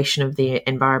vibration of the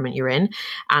environment you're in.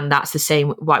 And that's the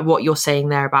same like what you're saying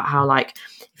there about how like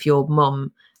if your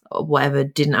mum or whatever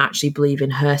didn't actually believe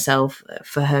in herself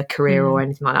for her career or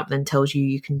anything like that, but then tells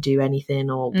you can do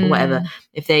anything or whatever,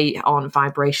 if they aren't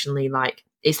vibrationally like,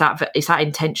 it's that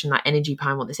intention, that energy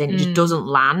behind what they're saying, it just doesn't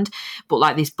land. But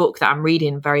like this book that I'm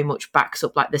reading very much backs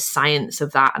up like the science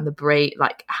of that and the brain,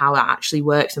 like how that actually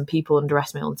works. And people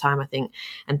underestimate all the time, I think,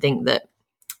 and think that,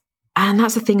 and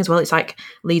that's the thing as well, it's like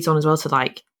leads on as well to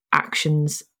like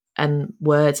actions and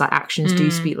words, like actions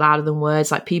do speak louder than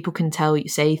words. Like people can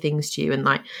say things to you, and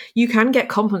like you can get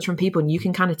compliments from people and you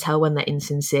can kind of tell when they're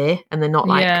insincere and they're not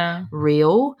like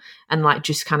real, and like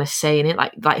just kind of saying it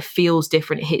like it feels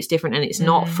different, it hits different, and it's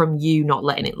not from you not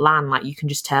letting it land. Like you can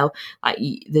just tell like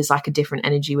there's like a different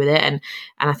energy with it. And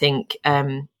I think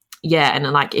and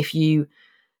like if you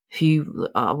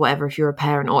whatever, if you're a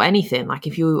parent or anything, like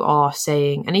if you are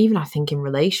saying, and even I think in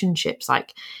relationships,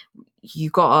 like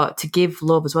you got to give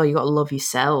love as well. You got to love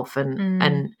yourself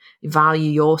and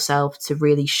value yourself to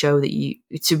really show that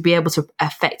to be able to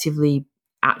effectively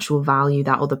actual value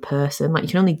that other person. Like you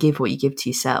can only give what you give to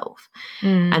yourself,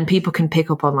 and people can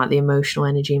pick up on like the emotional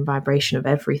energy and vibration of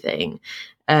everything.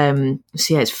 So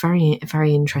yeah, it's very,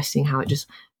 very interesting how it just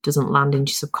doesn't land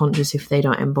into your subconscious if they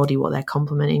don't embody what they're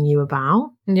complimenting you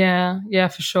about. Yeah,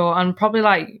 for sure. And probably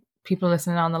like people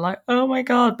listening now and they're like, oh my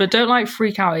God, but don't like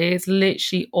freak out. It's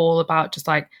literally all about just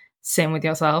like sitting with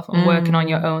yourself and working on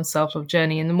your own self-love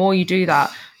journey. And the more you do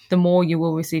that, the more you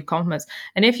will receive compliments.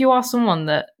 And if you are someone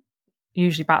that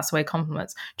usually bats away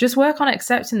compliments, just work on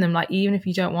accepting them, like even if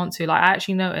you don't want to. Like I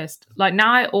actually noticed, like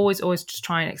now I always just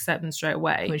try and accept them straight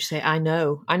away. Which say, I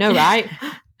know, right?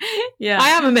 Yeah, I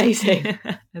am amazing.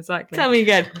 Exactly. Tell me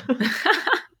again.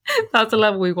 That's the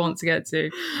level we want to get to.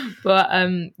 But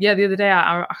the other day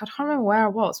I don't remember where I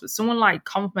was, but someone like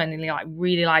complimented me like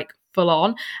really like full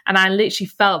on, and I literally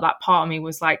felt that part of me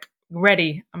was like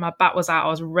ready, and my bat was out. I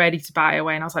was ready to bat it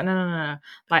away, and I was like, no.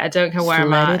 Like I don't care where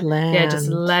I'm at. Yeah, just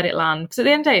let it land. Because at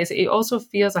the end of the day, it also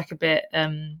feels like a bit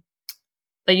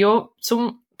that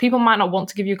some people might not want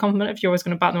to give you a compliment if you're always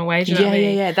going to bat them away. Do you know what I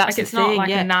mean? Yeah. That's like it's the not thing, like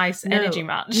a nice energy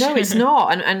match. No, it's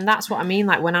not. And that's what I mean.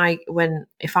 Like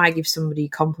if I give somebody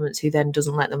compliments who then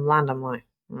doesn't let them land, I'm like,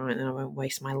 right, then I won't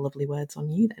waste my lovely words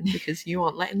on you then, because you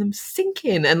aren't letting them sink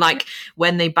in. And like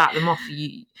when they bat them off,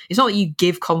 it's not that you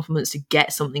give compliments to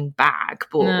get something back,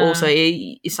 but also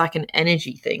it's like an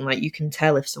energy thing. Like you can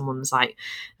tell if someone's like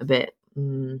a bit,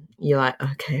 you're like,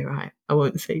 okay, right, I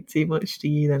won't say too much to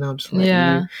you, then I'll just let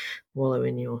you wallow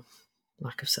in your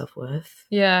lack of self-worth.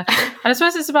 Yeah. And I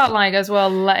suppose it's about like as well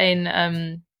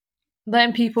letting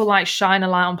people like shine a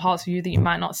light on parts of you that you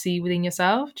might not see within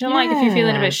yourself. Do you know, like if you're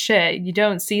feeling a bit shit, you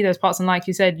don't see those parts, and like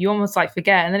you said, you almost like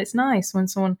forget, and then it's nice when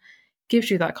someone gives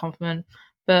you that compliment.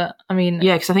 But I mean,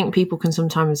 because I think people can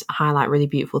sometimes highlight really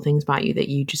beautiful things about you that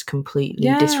you just completely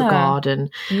disregard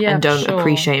and don't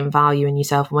appreciate and value in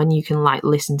yourself. And when you can like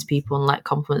listen to people and let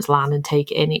compliments land and take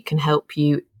it in, it can help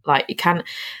you. Like it can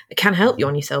help you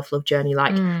on your self-love journey.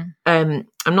 Like we're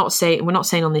not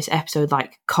saying on this episode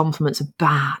like compliments are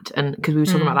bad, and because we were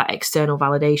talking about that external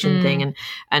validation thing,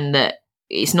 and that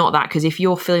it's not that, because if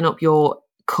you're filling up your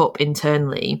cup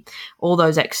internally, all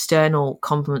those external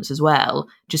compliments as well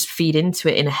just feed into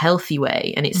it in a healthy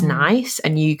way, and it's nice,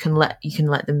 and you can let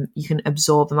them, you can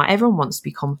absorb them. Like everyone wants to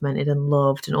be complimented and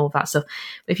loved and all that stuff.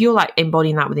 But if you're like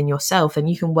embodying that within yourself, then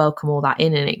you can welcome all that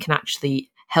in, and it can actually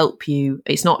help you.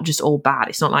 It's not just all bad.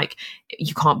 It's not like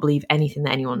you can't believe anything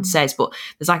that anyone says, but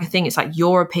there's like a thing, it's like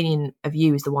your opinion of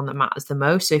you is the one that matters the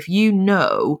most. So if you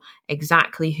know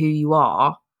exactly who you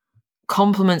are,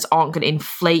 compliments aren't going to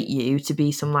inflate you to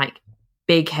be some like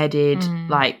big-headed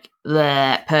like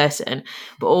the person,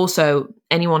 but also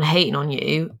anyone hating on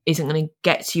you isn't going to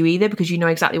get to you either, because you know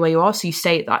exactly where you are. So you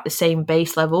stay at like the same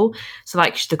base level. So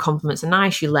like the compliments are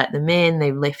nice, you let them in,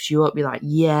 they lift you up, you're like,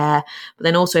 yeah. But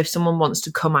then also if someone wants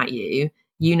to come at you,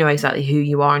 you know exactly who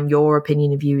you are, and your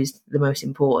opinion of you is the most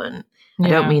important. I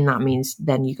don't mean that means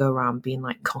then you go around being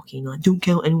like cocky and like, don't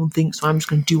care what anyone thinks, so I'm just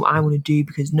going to do what I want to do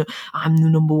because I'm the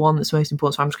number one that's most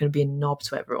important, so I'm just going to be a knob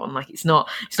to everyone. Like it's not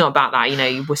about that. You know,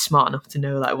 you were smart enough to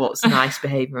know like what's nice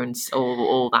behavior and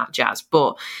all that jazz.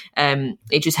 But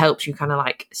it just helps you kind of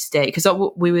like stay, because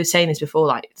we were saying this before,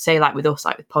 like say like with us,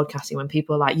 like with podcasting, when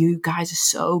people are like, you guys are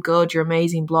so good, you're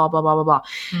amazing, blah blah blah blah blah,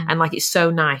 and like it's so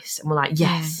nice, and we're like,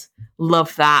 yes,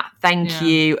 love that, thank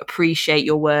you, appreciate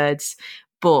your words.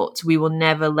 But we will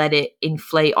never let it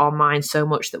inflate our mind so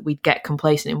much that we'd get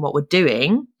complacent in what we're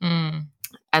doing and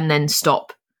then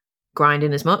stop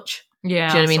grinding as much.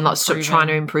 Yeah. Do you know what I mean? Like stop trying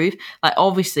to improve. Like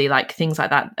obviously like things like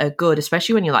that are good,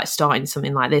 especially when you're like starting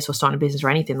something like this or starting a business or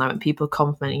anything. Like when people are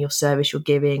complimenting your service you're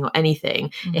giving or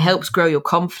anything, it helps grow your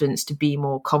confidence to be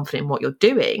more confident in what you're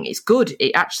doing. It's good.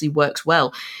 It actually works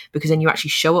well, because then you actually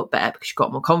show up better because you've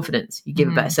got more confidence. You give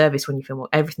a better service when you feel more,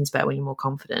 everything's better when you're more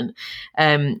confident.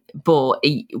 But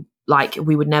like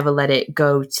we would never let it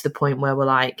go to the point where we're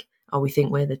like, oh, we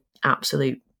think we're the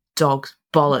absolute dogs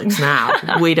bollocks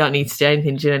now. We don't need to do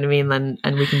anything, do you know what I mean?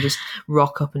 And we can just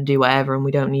rock up and do whatever, and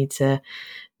we don't need to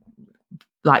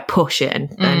like push it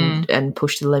and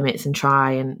push the limits and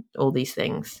try and all these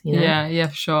things, you know? Yeah,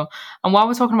 for sure. And while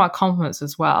we're talking about compliments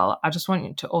as well, I just want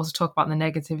you to also talk about the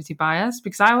negativity bias,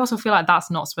 because I also feel like that's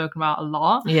not spoken about a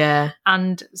lot. Yeah.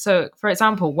 And so, for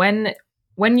example, when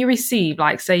you receive,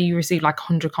 like, say you receive like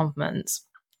 100 compliments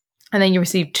and then you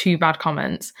receive 2 bad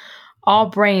comments, our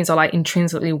brains are like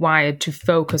intrinsically wired to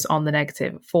focus on the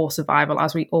negative for survival.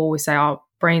 As we always say, our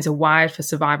brains are wired for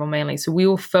survival mainly. So we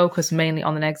will focus mainly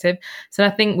on the negative. So I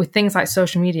think with things like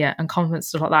social media and compliments,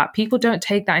 stuff like that, people don't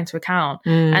take that into account.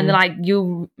 And they're like,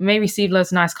 you may receive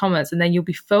loads of nice comments and then you'll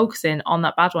be focusing on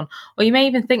that bad one. Or you may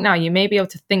even think now, you may be able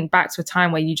to think back to a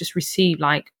time where you just received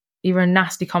like either a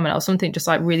nasty comment or something just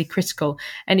like really critical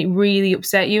and it really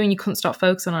upset you and you couldn't stop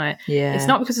focusing on it. Yeah. It's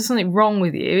not because there's something wrong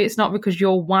with you. It's not because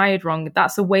you're wired wrong.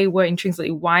 That's the way we're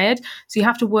intrinsically wired. So you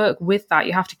have to work with that.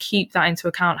 You have to keep that into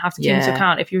account, into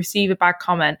account. If you receive a bad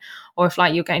comment or if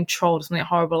like you're getting trolled or something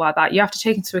horrible like that, you have to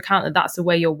take into account that that's the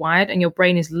way you're wired and your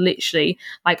brain is literally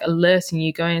like alerting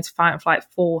you going into fight and flight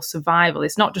for survival.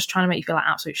 It's not just trying to make you feel like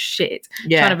absolute shit.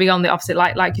 Trying to be on the opposite.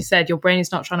 Like you said, your brain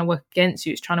is not trying to work against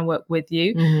you. It's trying to work with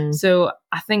you. So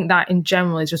I think that in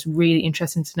general is just really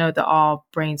interesting to know that our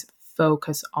brains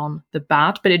focus on the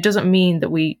bad, but it doesn't mean that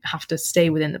we have to stay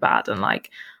within the bad and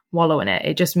like wallow in it.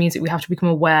 It just means that we have to become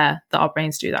aware that our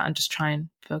brains do that and just try and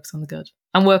focus on the good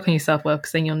and work on your self-worth,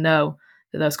 because then you'll know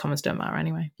that those comments don't matter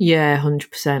anyway. Yeah,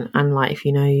 100%. And like, if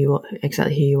you know you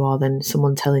exactly who you are, then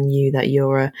someone telling you that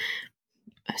you're a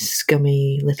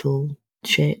scummy little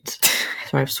shit.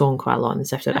 Sorry, I've sworn quite a lot in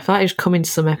this episode. I feel like I just come into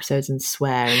some episodes and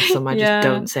swear, and some I just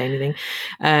don't say anything.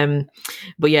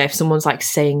 But yeah, if someone's like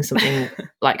saying something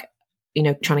like, you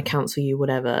know, trying to counsel you,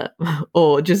 whatever,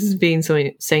 or just saying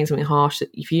something harsh, that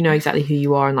if you know exactly who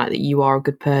you are and like that you are a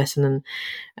good person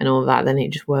and all of that, then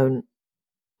it just won't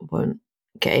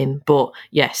get in. But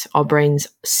yes, our brains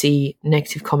see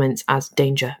negative comments as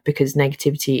danger because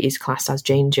negativity is classed as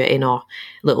danger in our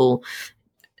little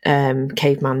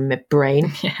caveman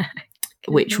brain.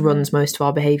 Which runs most of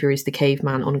our behavior is the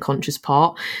caveman unconscious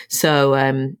part. So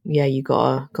you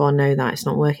gotta know that it's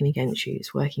not working against you,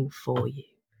 it's working for you.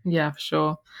 Yeah, for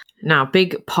sure. Now,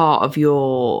 big part of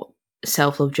your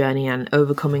self-love journey and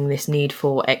overcoming this need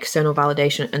for external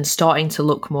validation and starting to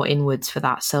look more inwards for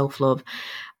that self-love,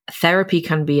 therapy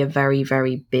can be a very,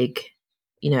 very big,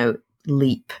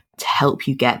 leap to help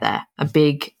you get there. A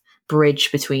big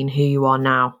bridge between who you are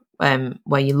now,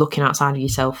 where you're looking outside of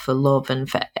yourself for love and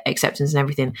for acceptance and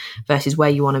everything, versus where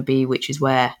you want to be, which is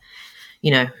where,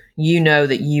 you know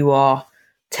that you are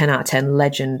 10 out of 10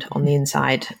 legend on the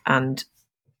inside, and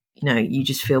you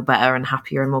just feel better and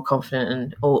happier and more confident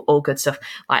and all good stuff.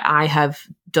 Like, I have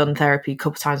done therapy a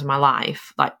couple of times in my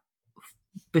life, like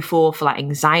before for like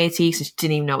anxiety, because I just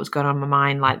didn't even know what was going on in my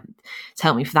mind, like to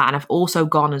help me for that. And I've also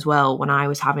gone as well when I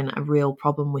was having a real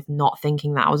problem with not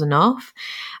thinking that I was enough.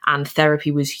 And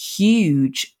therapy was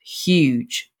huge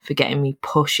for getting me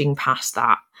pushing past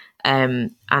that,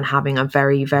 and having a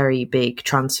very, very big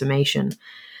transformation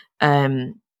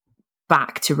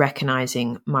back to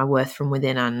recognizing my worth from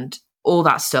within and all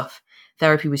that stuff.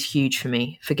 Therapy was huge for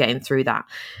me for getting through that.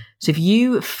 So if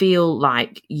you feel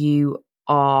like you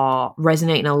are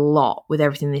resonating a lot with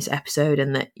everything in this episode,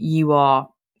 and that you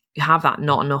have that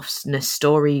not enoughness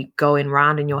story going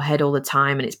around in your head all the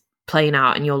time, and it's playing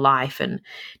out in your life and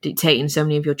dictating so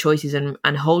many of your choices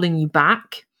and holding you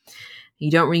back,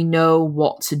 you don't really know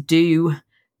what to do,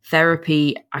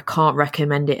 therapy, I can't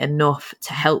recommend it enough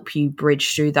to help you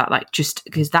bridge through that. Like, just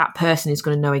because that person is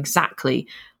going to know exactly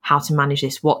how to manage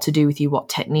this, what to do with you, what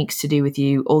techniques to do with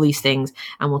you, all these things,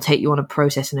 and will take you on a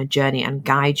process and a journey and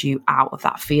guide you out of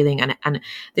that feeling. And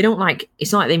they don't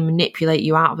it's not like they manipulate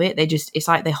you out of it. It's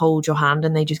like they hold your hand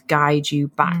and they just guide you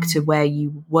back to where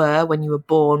you were when you were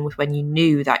born, with when you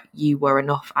knew that you were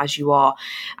enough as you are.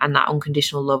 And that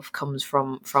unconditional love comes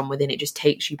from within. It just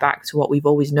takes you back to what we've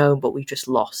always known, but we've just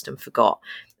lost and forgot.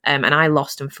 And I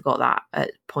lost and forgot that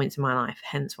at points in my life.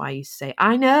 Hence why I used to say,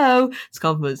 I know, it's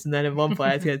compliments. And then at one point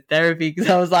I had to go to therapy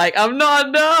because I was like, I'm not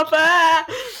enough.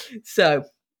 So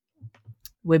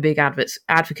we're big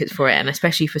advocates for it. And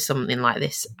especially for something like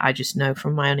this, I just know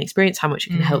from my own experience how much it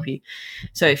can help you.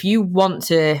 So if you want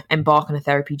to embark on a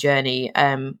therapy journey,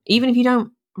 even if you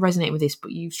don't resonate with this,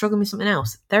 but you struggle with something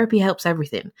else, therapy helps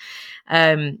everything.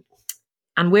 And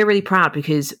we're really proud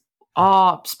because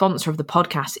our sponsor of the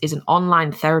podcast is an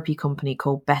online therapy company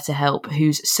called BetterHelp,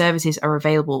 whose services are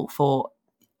available for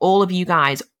all of you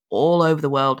guys all over the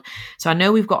world. So I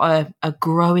know we've got a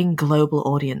growing global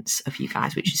audience of you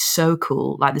guys, which is so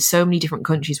cool. Like, there's so many different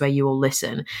countries where you all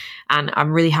listen. And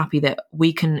I'm really happy that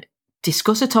we can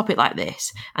discuss a topic like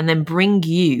this and then bring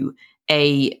you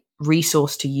a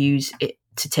resource to use it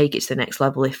to take it to the next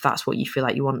level if that's what you feel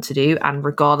like you want to do. And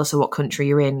regardless of what country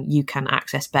you're in, you can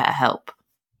access BetterHelp.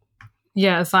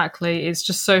 Yeah, exactly. It's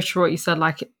just so true what you said.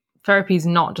 Like, therapy is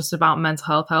not just about mental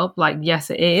health help. Like, yes,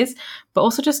 it is, but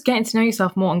also just getting to know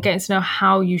yourself more and getting to know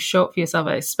how you show up for yourself,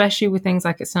 especially with things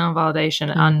like external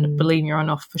validation and believing you're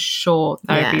enough. For sure,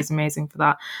 therapy is amazing for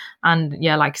that. And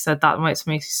yeah, like I said, that makes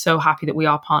me so happy that we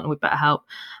are partnered with BetterHelp.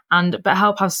 And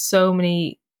BetterHelp has so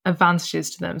many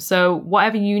advantages to them. So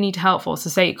whatever you need help for,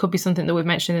 so say it could be something that we've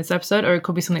mentioned in this episode, or it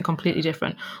could be something completely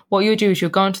different. What you'll do is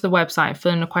you'll go onto the website,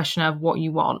 fill in a questionnaire of what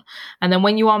you want. And then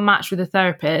when you are matched with a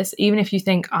therapist, even if you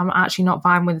think, I'm actually not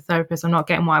vibing with the therapist, I'm not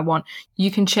getting what I want,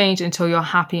 you can change until you're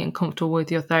happy and comfortable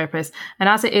with your therapist. And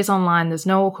as it is online, there's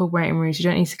no awkward waiting rooms. You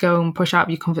don't need to go and push out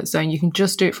your comfort zone. You can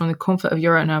just do it from the comfort of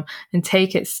your own home and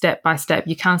take it step by step.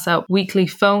 You can set up weekly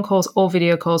phone calls or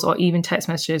video calls or even text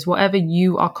messages. Whatever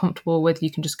you are comfortable with, you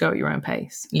can just go at your own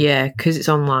pace. Yeah, because it's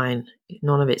online,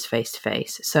 none of it's face to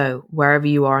face. So wherever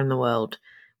you are in the world,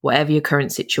 whatever your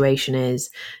current situation is,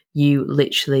 you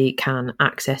literally can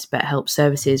access BetterHelp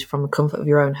services from the comfort of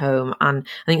your own home. And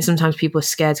I think sometimes people are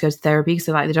scared to go to therapy because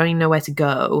they don't even know where to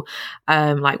go,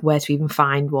 like where to even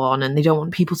find one, and they don't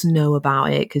want people to know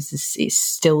about it because it's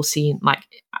still seen like,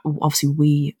 obviously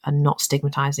we are not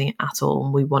stigmatizing it at all,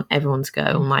 and we want everyone to go,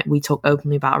 and like we talk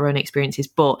openly about our own experiences,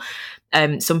 but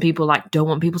some people like don't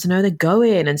want people to know they're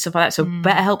going and stuff like that. So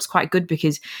BetterHelp's quite good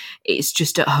because it's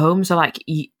just at home, so like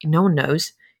no one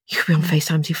knows. You could be on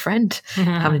FaceTime with your friend,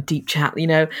 having a deep chat,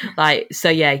 like, so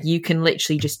yeah, you can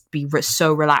literally just be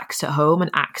so relaxed at home and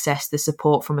access the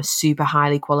support from a super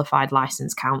highly qualified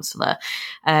licensed counsellor.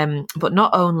 But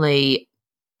not only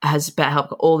has BetterHelp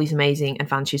got all these amazing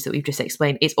advantages that we've just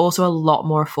explained, it's also a lot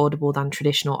more affordable than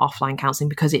traditional offline counselling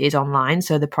because it is online.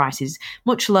 So the price is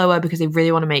much lower because they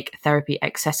really want to make therapy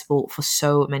accessible for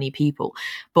so many people.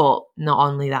 But not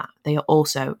only that, they are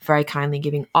also very kindly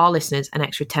giving our listeners an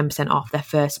extra 10% off their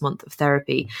first month of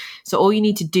therapy. So all you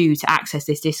need to do to access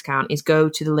this discount is go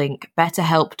to the link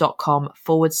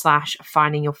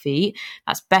betterhelp.com/finding your feet.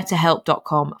 That's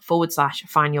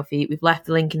betterhelp.com/find your feet. We've left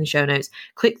the link in the show notes.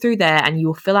 Click through there and you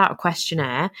will fill out a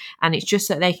questionnaire, and it's just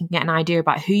so that they can get an idea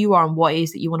about who you are and what it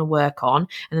is that you want to work on,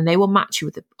 and then they will match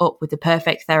you up with the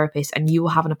perfect therapist, and you will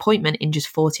have an appointment in just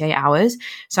 48 hours.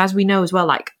 So as we know as well,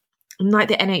 like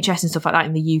the NHS and stuff like that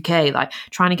in the UK, like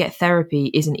trying to get therapy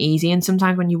isn't easy. And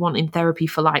sometimes when you want in therapy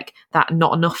for like that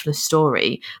not enoughness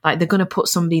story, like they're going to put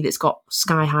somebody that's got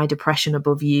sky high depression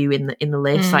above you in the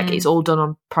list. Like it's all done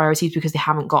on priorities because they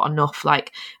haven't got enough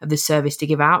like of the service to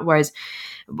give out. Whereas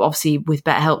obviously with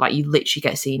BetterHelp, like you literally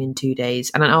get seen in 2 days.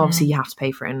 And then obviously you have to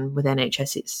pay for it. And with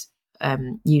NHS, it's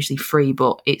usually free,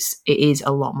 but it is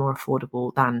a lot more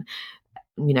affordable than,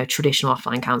 traditional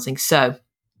offline counselling. So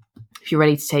if you're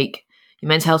ready to take your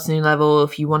mental health to a new level,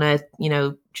 if you want to,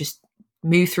 just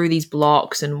move through these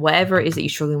blocks and whatever it is that you're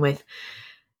struggling with,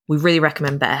 we really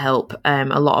recommend BetterHelp.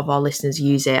 A lot of our listeners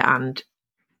use it and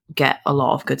get a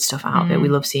lot of good stuff out of it. We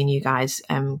love seeing you guys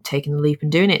taking the leap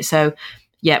and doing it. So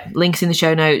yeah, links in the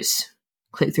show notes.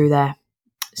 Click through there,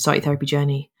 start your therapy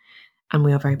journey. And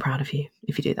we are very proud of you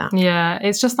if you do that. Yeah,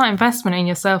 it's just that investment in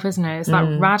yourself, isn't it? It's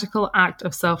that radical act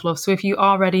of self-love. So if you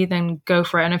are ready, then go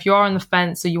for it. And if you are on the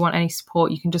fence or you want any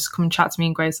support, you can just come and chat to me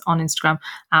and Grace on Instagram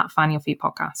at Finding Your Feet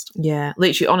Podcast. Yeah,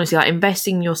 literally, honestly, like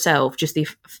investing in yourself, just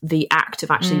the act of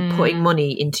actually putting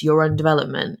money into your own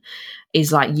development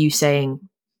is like you saying,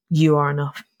 you are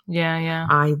enough. Yeah.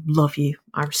 I love you.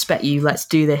 I respect you. Let's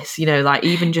do this. Like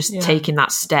even just taking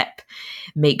that step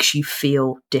makes you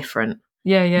feel different.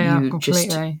 Yeah,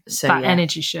 completely. That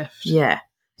energy shift. Yeah,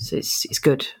 so it's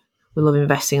good. We love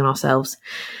investing in ourselves.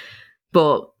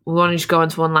 But we want to just go on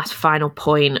to one last final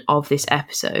point of this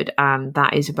episode, and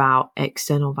that is about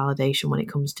external validation when it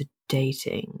comes to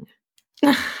dating.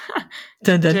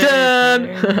 Dun, dun,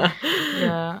 dun.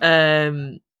 Yeah.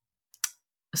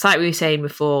 It's like we were saying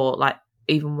before, like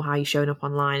even how you're showing up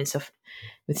online and stuff.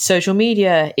 With social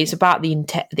media, it's about the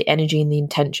energy and the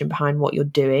intention behind what you're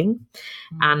doing.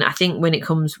 And I think when it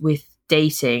comes with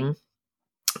dating,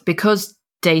 because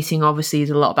dating obviously is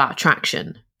a lot about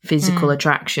attraction, physical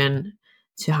attraction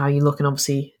to how you look and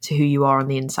obviously to who you are on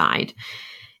the inside,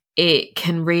 it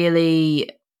can really...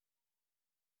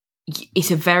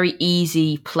 it's a very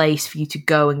easy place for you to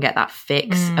go and get that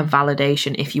fix of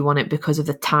validation if you want it, because of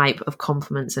the type of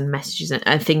compliments and messages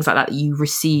and things like that you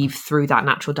receive through that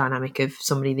natural dynamic of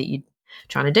somebody that you're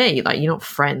trying to date. Like, you're not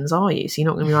friends, are you? So you're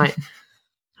not going to be like,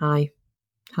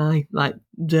 hi, like,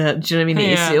 do you know what I mean?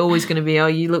 Yeah. It's always going to be, oh,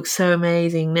 you look so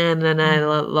amazing,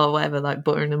 whatever, like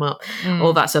buttering them up,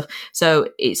 all that stuff. So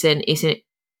it's a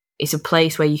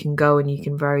place where you can go and you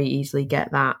can very easily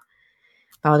get that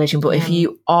validation. But if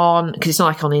you because it's not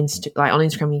like on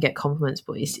Instagram you get compliments,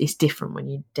 but it's different when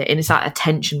you date, and it's that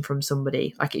attention from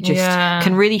somebody. Like it just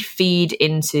can really feed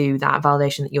into that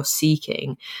validation that you're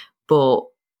seeking. But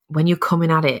when you're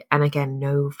coming at it, and again,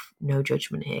 no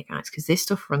judgment here, guys, because this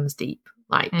stuff runs deep.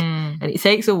 Like, and it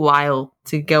takes a while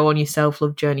to go on your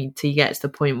self-love journey till you get to the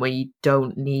point where you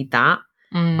don't need that.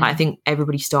 Like, I think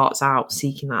everybody starts out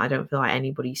seeking that. I don't feel like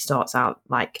anybody starts out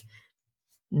like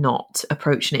not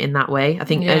approaching it in that way. I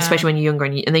think especially when you're younger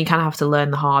and then you kind of have to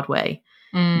learn the hard way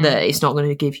that it's not going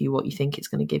to give you what you think it's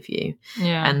going to give you.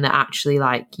 And that actually,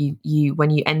 like, you when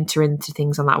you enter into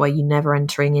things on that way, you're never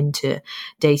entering into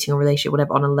dating or relationship,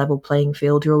 whatever, on a level playing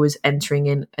field. You're always entering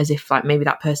in as if like maybe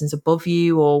that person's above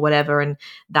you or whatever, and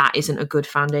that isn't a good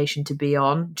foundation to be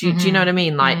on. Do you know what I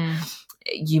mean? Like,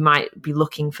 you might be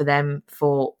looking for them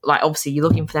for, like, obviously you're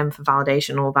looking for them for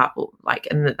validation or that, like,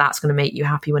 and that's going to make you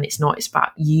happy when it's not. It's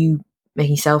about you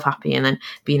making yourself happy and then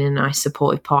being in a nice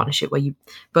supportive partnership where you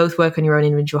both work on your own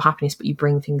individual happiness, but you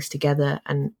bring things together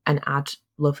and add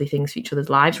lovely things for each other's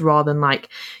lives, rather than like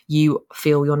you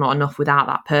feel you're not enough without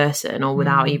that person or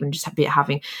without even just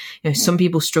having, you know, some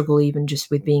people struggle even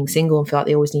just with being single and feel like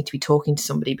they always need to be talking to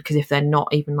somebody, because if they're not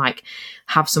even like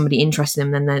have somebody interested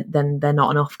in them, then they're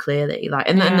not enough, clearly. Like,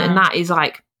 and that is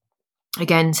like,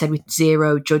 again, said with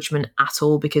zero judgment at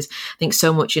all, because I think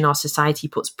so much in our society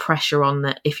puts pressure on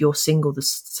that if you're single, there's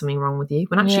something wrong with you.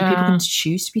 When actually people can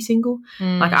choose to be single.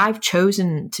 Like, I've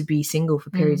chosen to be single for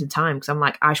periods of time because I'm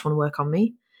like, I just want to work on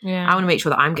me. I want to make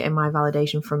sure that I'm getting my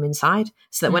validation from inside,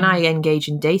 so that when I engage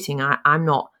in dating, I'm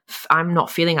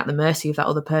not feeling at the mercy of that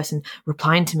other person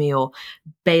replying to me or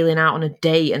bailing out on a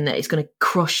date and that it's going to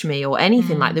crush me or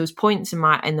anything. Like, there was points in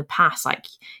the past, like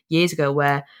years ago,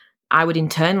 where I would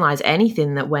internalize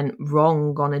anything that went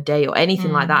wrong on a date or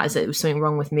anything like that as that it was something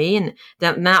wrong with me. And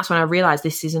that's when I realized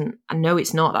I know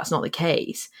it's not, that's not the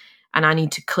case. And I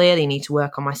need to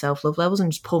work on my self-love levels and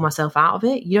just pull myself out of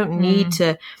it. You don't need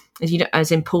to,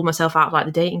 as in pull myself out of like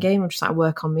the dating game. I'm just like,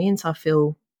 work on me until I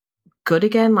feel good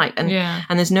again. Like, and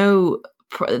there's no,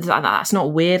 that's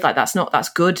not weird. Like, that's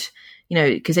good, you know,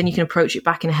 because then you can approach it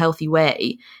back in a healthy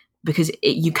way. Because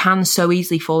you can so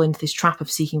easily fall into this trap of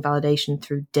seeking validation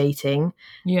through dating,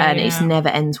 and it never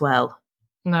ends well.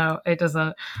 No, it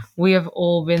doesn't. We have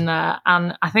all been there.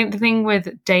 And I think the thing with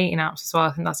dating apps as well,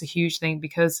 I think that's a huge thing,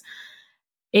 because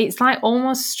it's like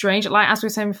almost strange. Like, as we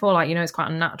were saying before, like, you know, it's quite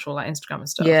unnatural, like Instagram and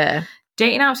stuff. Yeah.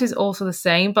 Dating apps is also the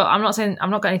same, but I'm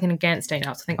not got anything against dating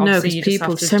apps. I think obviously you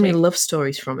people just have to so many love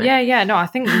stories from it. Yeah. No, I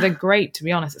think they're great, to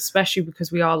be honest, especially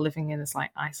because we are living in this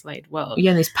like isolated world.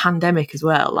 Yeah, and this pandemic as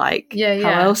well. Like,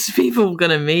 how else are people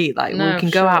gonna meet? Like, we can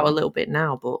go out a little bit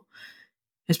now, but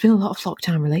there's been a lot of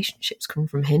lockdown relationships coming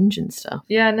from Hinge and stuff.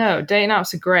 Yeah, no, dating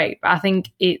apps are great, but I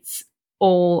think it's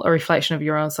all a reflection of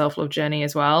your own self-love journey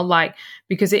as well. Like,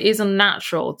 because it is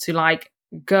unnatural to like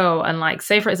go and like,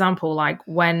 say for example, like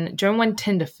when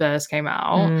Tinder first came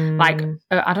out, like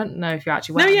I don't know if you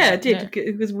actually went. No, yeah, I did,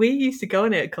 because we used to go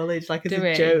on it at college, like as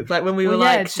a joke, like when we were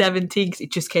like 17, because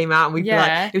it just came out, and we'd be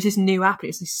like, it was this new app, and it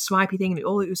was this swipey thing, and it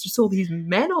was just all these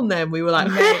men on them. We were like,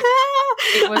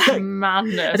 it was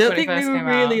madness. I don't think we were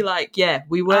really like,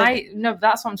 we were. No,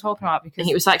 that's what I'm talking about, because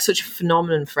it was like such a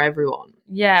phenomenon for everyone.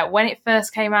 Yeah, when it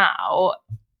first came out,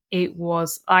 it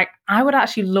was like, I would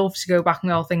actually love to go back on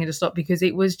the whole thing and just look, because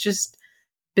it was just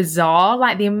bizarre.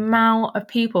 Like, the amount of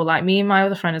people, like me and my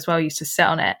other friend as well, used to sit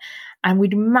on it, and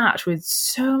we'd match with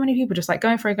so many people, just like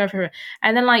going for it.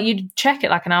 And then like you'd check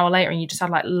it like an hour later and you just had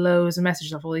like loads of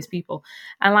messages off all these people.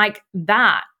 And like,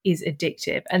 that is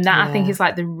addictive. And that I think is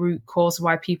like the root cause of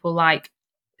why people like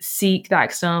seek that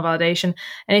external validation.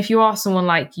 And if you are someone,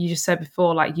 like you just said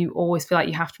before, like you always feel like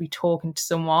you have to be talking to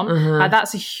someone, like,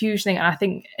 that's a huge thing. And I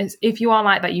think if you are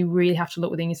like that, you really have to look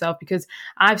within yourself, because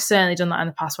I've certainly done that in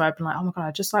the past, where I've been like, oh my god,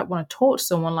 I just like want to talk to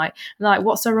someone, like, and like,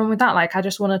 what's so wrong with that? Like, I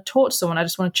just want to talk to someone, I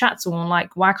just want to chat to someone,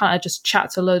 like, why can't I just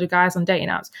chat to a load of guys on dating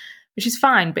apps? Which is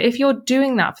fine, but if you're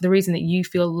doing that for the reason that you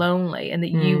feel lonely and that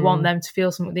you want them to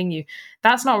feel something within you,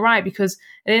 that's not right. Because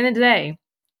at the end of the day,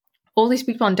 all these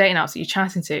people on dating apps that you're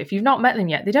chatting to, if you've not met them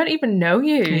yet, they don't even know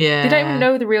you. They don't even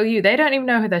know the real you. They don't even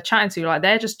know who they're chatting to. Like,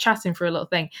 they're just chatting for a little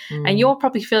thing. And you're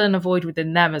probably filling a void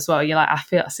within them as well. You're like,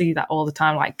 I see that all the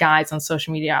time, like guys on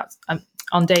social media apps,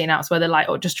 on dating apps, where they're like,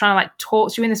 just trying to like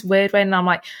talk to you in this weird way. And I'm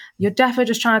like, you're definitely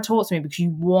just trying to talk to me because you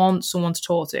want someone to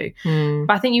talk to.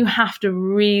 But I think you have to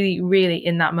really, really,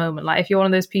 in that moment, like if you're one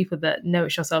of those people that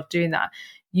notice yourself doing that,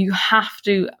 you have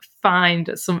to find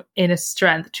some inner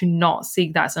strength to not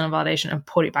seek that external validation and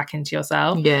put it back into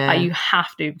yourself. Yeah. Like, you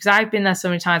have to, because I've been there so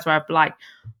many times where I've like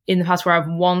in the past where I've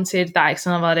wanted that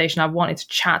external validation. I've wanted to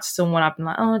chat to someone. I've been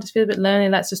like, oh, I just feel a bit lonely.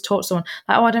 Let's just talk to someone.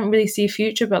 Like, oh, I don't really see a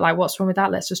future, but like, what's wrong with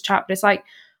that? Let's just chat. But it's like,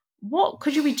 what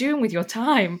could you be doing with your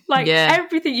time? Like,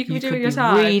 everything you could be doing with your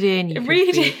time. Reading, you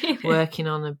could be working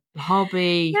on a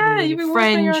hobby. Yeah, you could be friends,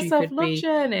 working on your self-love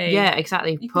journey. Yeah,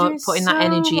 exactly. Putting that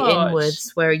energy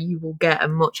inwards, where you will get a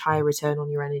much higher return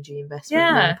on your energy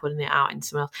investment than putting it out into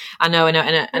someone else. I know.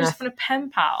 And just from a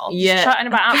pen pal, just chatting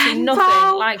about absolutely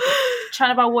nothing, like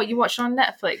chatting about what you watch on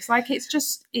Netflix. Like,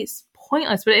 it's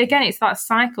pointless. But again, it's that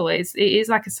cycle. It is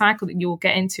like a cycle that you'll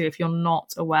get into if you're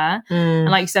not aware. And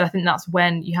like you said, I think that's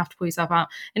when you have to pull yourself out.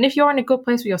 And if you're in a good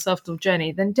place with your self-love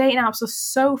journey, then dating apps are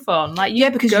so fun. Like,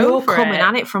 because you're coming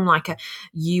at it from like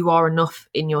you are enough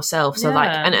in yourself. So like,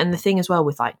 and the thing as well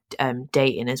with like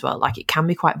dating as well, like it can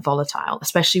be quite volatile,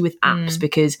 especially with apps,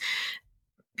 because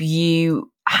you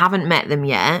haven't met them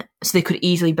yet, so they could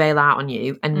easily bail out on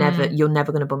you, and you're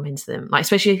never going to bump into them. Like,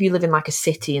 especially if you live in like a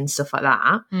city and stuff like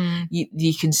that,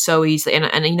 you can so easily,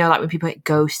 and you know, like when people get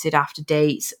ghosted after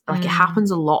dates, like it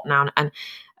happens a lot now, and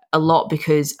a lot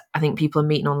because I think people are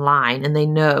meeting online and they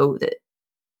know that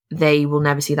they will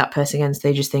never see that person again, so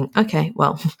they just think, okay,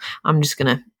 well, I'm just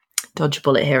gonna dodge a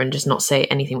bullet here and just not say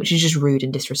anything, which is just rude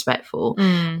and disrespectful.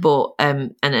 But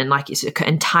and like it's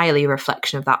entirely a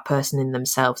reflection of that person in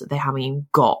themselves, that they haven't even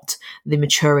got the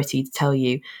maturity to tell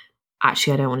you,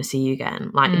 actually, I don't want to see you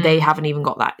again. Like they haven't even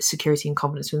got that security and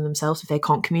confidence within themselves if they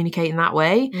can't communicate in that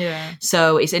way.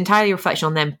 So it's entirely a reflection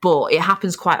on them, but it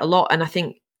happens quite a lot. And I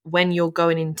think when you're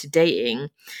going into dating,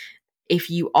 if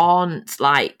you aren't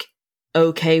like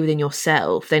okay within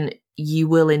yourself, then you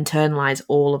will internalize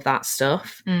all of that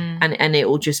stuff, and it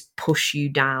will just push you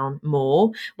down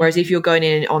more. Whereas if you're going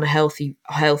in on a healthy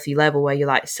level where your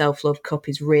like self-love cup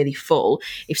is really full,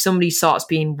 if somebody starts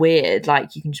being weird,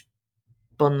 like you can just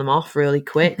bun them off really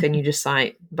quick and you just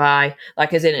like, bye.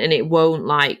 Like, as in, and it won't,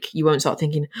 like, you won't start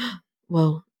thinking,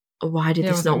 well, why did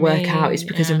this not work out? It's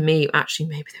because of me. Actually,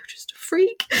 maybe they were just a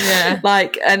freak.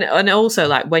 Like, and also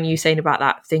like when you're saying about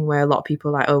that thing where a lot of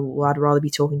people are like, oh, well, I'd rather be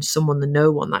talking to someone than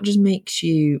no one, that just makes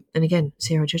you, and again,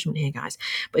 zero judgment here, guys,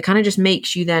 but it kind of just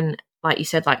makes you then, like you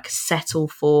said, like settle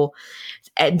for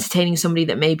entertaining somebody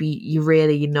that maybe you're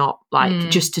really not,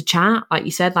 like just to chat, like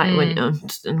you said, like when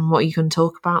and what you can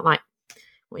talk about, like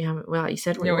what you have, well, like you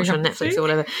said, what you watch on Netflix or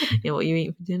whatever, you know, what you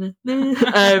eat for dinner,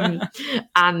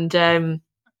 and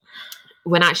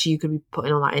when actually you could be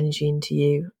putting all that energy into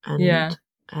you.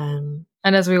 And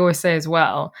and as we always say as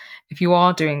well, if you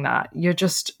are doing that, you're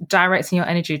just directing your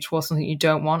energy towards something you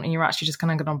don't want, and you're actually just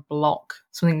kind of going to block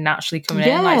something naturally coming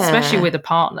in, like especially with a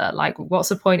partner. Like, what's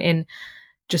the point in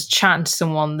just chatting to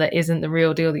someone that isn't the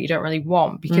real deal, that you don't really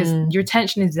want, because your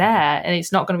attention is there and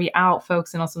it's not going to be out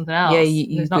focusing on something else.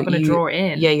 It's not going to draw it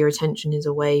in. Your attention is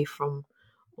away from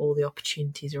all the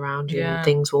opportunities around you, and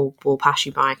things will pass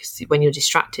you by, because when you're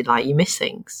distracted, like, you miss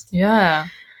things.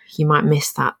 You might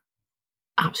miss that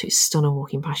absolute stunner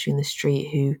walking past you in the street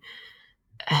who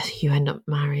you end up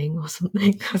marrying or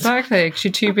something. Exactly, because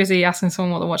you're too busy asking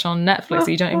someone what they're watching on Netflix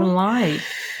that you don't even like.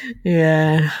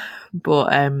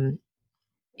 But and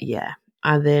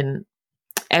then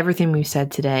everything we've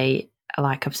said today,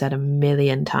 like I've said a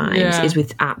million times, is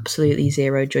with absolutely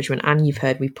zero judgment. And you've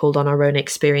heard we've pulled on our own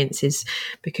experiences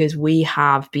because we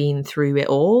have been through it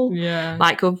all.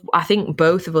 Like, I think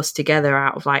both of us together,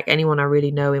 out of like anyone I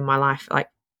really know in my life, like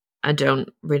I don't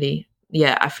really,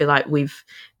 I feel like we've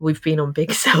been on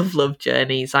big self-love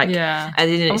journeys. Like,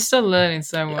 I'm still learning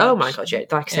so much. Oh my God,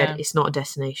 like I said, it's not a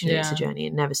destination, it's a journey.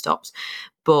 It never stops.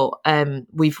 But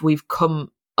we've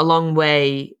come a long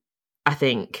way, I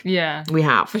think. We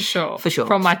have. For sure.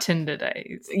 From my Tinder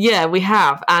days. We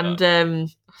have.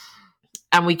 And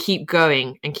we keep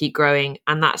going and keep growing.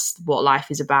 And that's what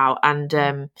life is about. And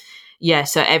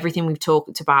so everything we've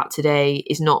talked about today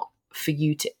is not for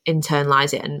you to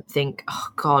internalize it and think, oh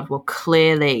God, well,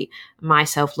 clearly my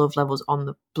self-love level's on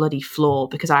the bloody floor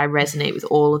because I resonate with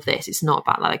all of this. It's not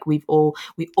about like we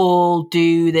all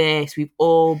do this, we've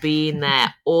all been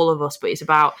there, all of us, but it's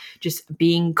about just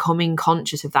becoming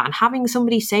conscious of that and having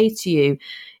somebody say to you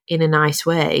in a nice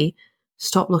way,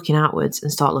 stop looking outwards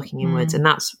and start looking inwards. And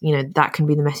that's, that can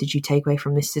be the message you take away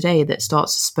from this today, that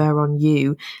starts to spur on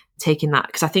you taking that,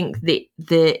 because I think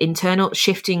the internal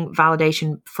shifting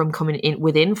validation from coming in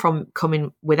within, from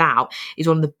coming without, is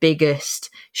one of the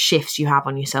biggest shifts you have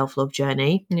on your self-love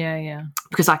journey.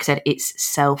 Because like I said, it's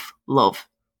self-love.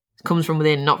 It comes from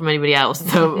within, not from anybody else.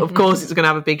 So of course it's going to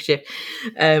have a big shift.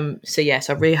 So I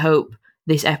really hope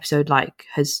this episode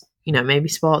has you know, maybe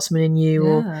spark something in you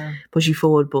or Yeah. push you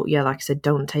forward. But yeah, like I said,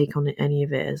 don't take on any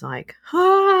of it as like,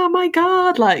 oh my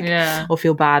God, like, Yeah. or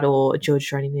feel bad or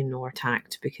judged or anything or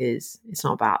attacked, because it's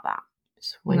not about that.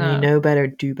 It's when No. you know better,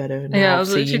 do better. Now, Yeah, I was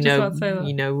obviously, literally just about to say that.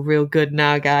 you know real good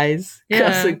now, guys. Yeah.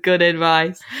 That's some good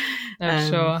advice. No,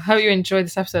 sure. Hope you enjoyed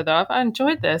this episode, though. I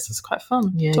enjoyed this. It's quite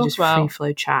fun. Yeah, Talk just about. free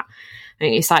flow chat. I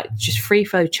mean, it's like just free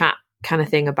flow chat kind of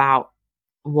thing about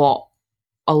what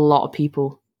a lot of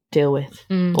people deal with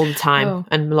all the time,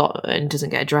 and doesn't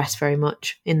get addressed very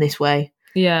much in this way.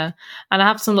 Yeah, and I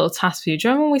have some little tasks for you. Do you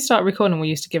remember when we started recording, we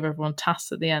used to give everyone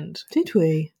tasks at the end? Did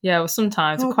we? Yeah, well,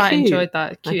 sometimes. Oh, I quite cute. enjoyed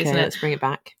that. Cute, okay, isn't it? let's bring it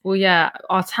back. Well, yeah,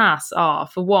 our tasks are,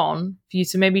 for one, for you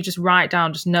to maybe just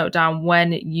note down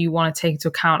when you want to take into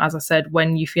account, as I said,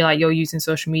 when you feel like you're using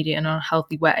social media in an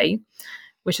unhealthy way,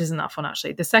 which isn't that fun,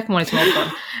 actually. The second one is more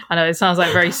fun. I know it sounds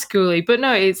like very schooly, but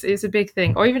no, it's a big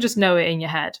thing. Or even just know it in your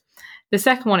head. The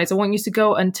second one is I want you to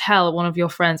go and tell one of your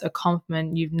friends a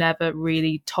compliment you've never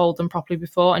really told them properly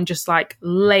before, and just like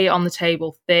lay it on the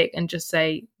table thick and just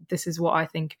say, this is what I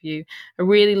think of you. A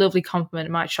really lovely compliment.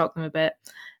 It might shock them a bit,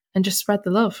 and just spread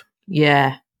the love.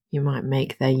 Yeah, you might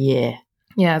make their year.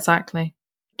 Yeah, exactly.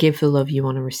 Give the love you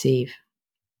want to receive.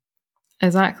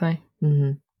 Exactly.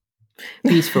 Mm-hmm.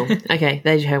 Beautiful. Okay,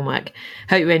 there's your homework.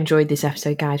 Hope you enjoyed this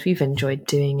episode, guys. We've enjoyed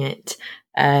doing it.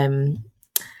 And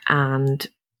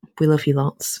we love you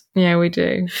lots. Yeah, we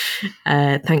do.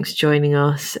 Thanks for joining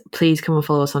us. Please come and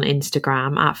follow us on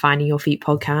Instagram at Finding Your Feet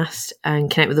Podcast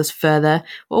and connect with us further.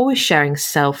 We're always sharing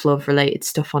self-love related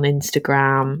stuff on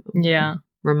Instagram. Yeah.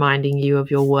 Reminding you of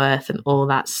your worth and all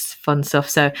that fun stuff.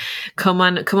 So come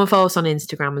and follow us on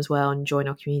Instagram as well and join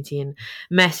our community and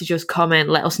message us, comment,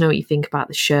 let us know what you think about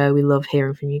the show. We love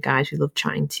hearing from you guys. We love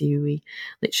chatting to you. We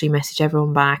literally message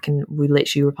everyone back and we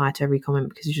literally reply to every comment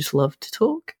because we just love to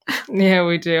talk. Yeah,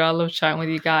 we do. I love chatting with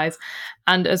you guys.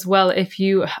 And as well, if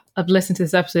you have listened to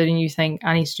this episode and you think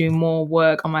I need to do more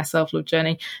work on my self-love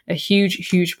journey, a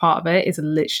huge part of it is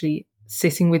literally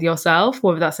sitting with yourself,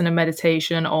 whether that's in a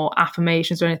meditation or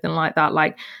affirmations or anything like that.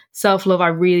 Like self-love, I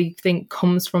really think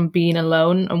comes from being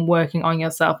alone and working on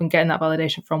yourself and getting that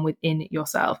validation from within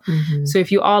yourself. Mm-hmm. So if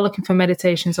you are looking for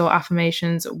meditations or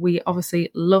affirmations, we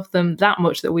obviously love them that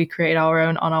much that we created our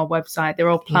own on our website. They're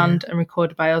all planned and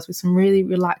recorded by us with some really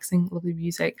relaxing, lovely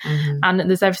music. Mm-hmm. And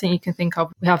there's everything you can think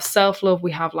of. We have self-love,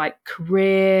 we have like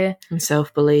career. And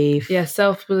self-belief. Yeah,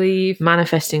 self-belief.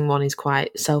 Manifesting one is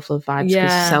quite self-love vibes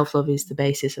because self-love is the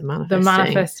basis of manifesting. The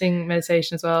manifesting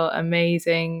meditation as well,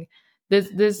 amazing.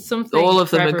 There's something. All of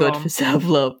them are good for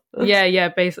self-love. Yeah,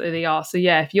 basically they are. So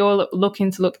yeah, if you're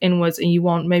looking to look inwards and you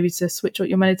want maybe to switch up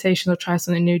your meditation or try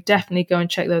something new, definitely go and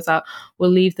check those out. We'll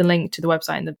leave the link to the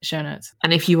website in the show notes.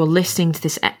 And if you are listening to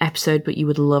this episode but you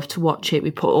would love to watch it,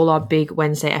 we put all our big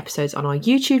Wednesday episodes on our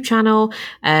YouTube channel.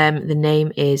 The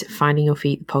name is Finding Your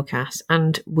Feet Podcast,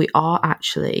 and we are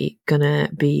actually gonna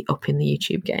be up in the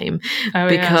YouTube game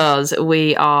because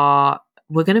we're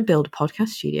gonna build a podcast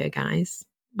studio, guys.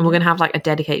 And we're going to have like a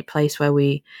dedicated place where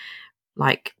we're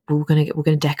going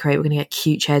to decorate, we're going to get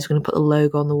cute chairs, we're going to put the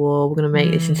logo on the wall, we're going to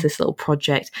make this into this little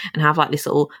project and have like this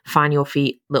little Find Your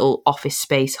Feet little office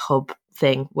space hub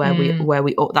thing where we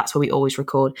that's where we always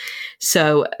record.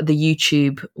 So the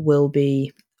YouTube will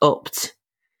be upped.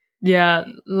 Yeah,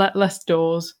 less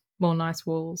doors, more nice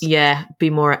walls. Yeah, be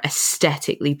more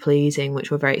aesthetically pleasing,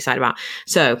 which we're very excited about.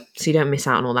 So you don't miss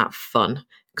out on all that fun.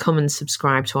 Come and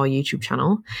subscribe to our YouTube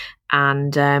channel.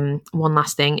 And one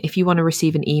last thing, if you want to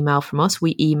receive an email from us,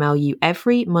 we email you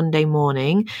every Monday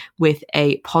morning with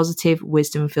a positive,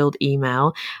 wisdom-filled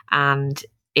email. And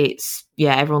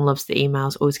everyone loves the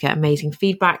emails, always get amazing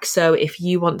feedback. So if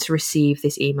you want to receive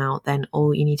this email, then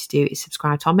all you need to do is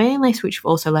subscribe to our mailing list, which we've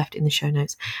also left in the show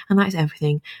notes. And that is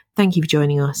everything. Thank you for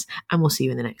joining us, and we'll see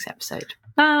you in the next episode.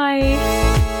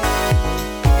 Bye.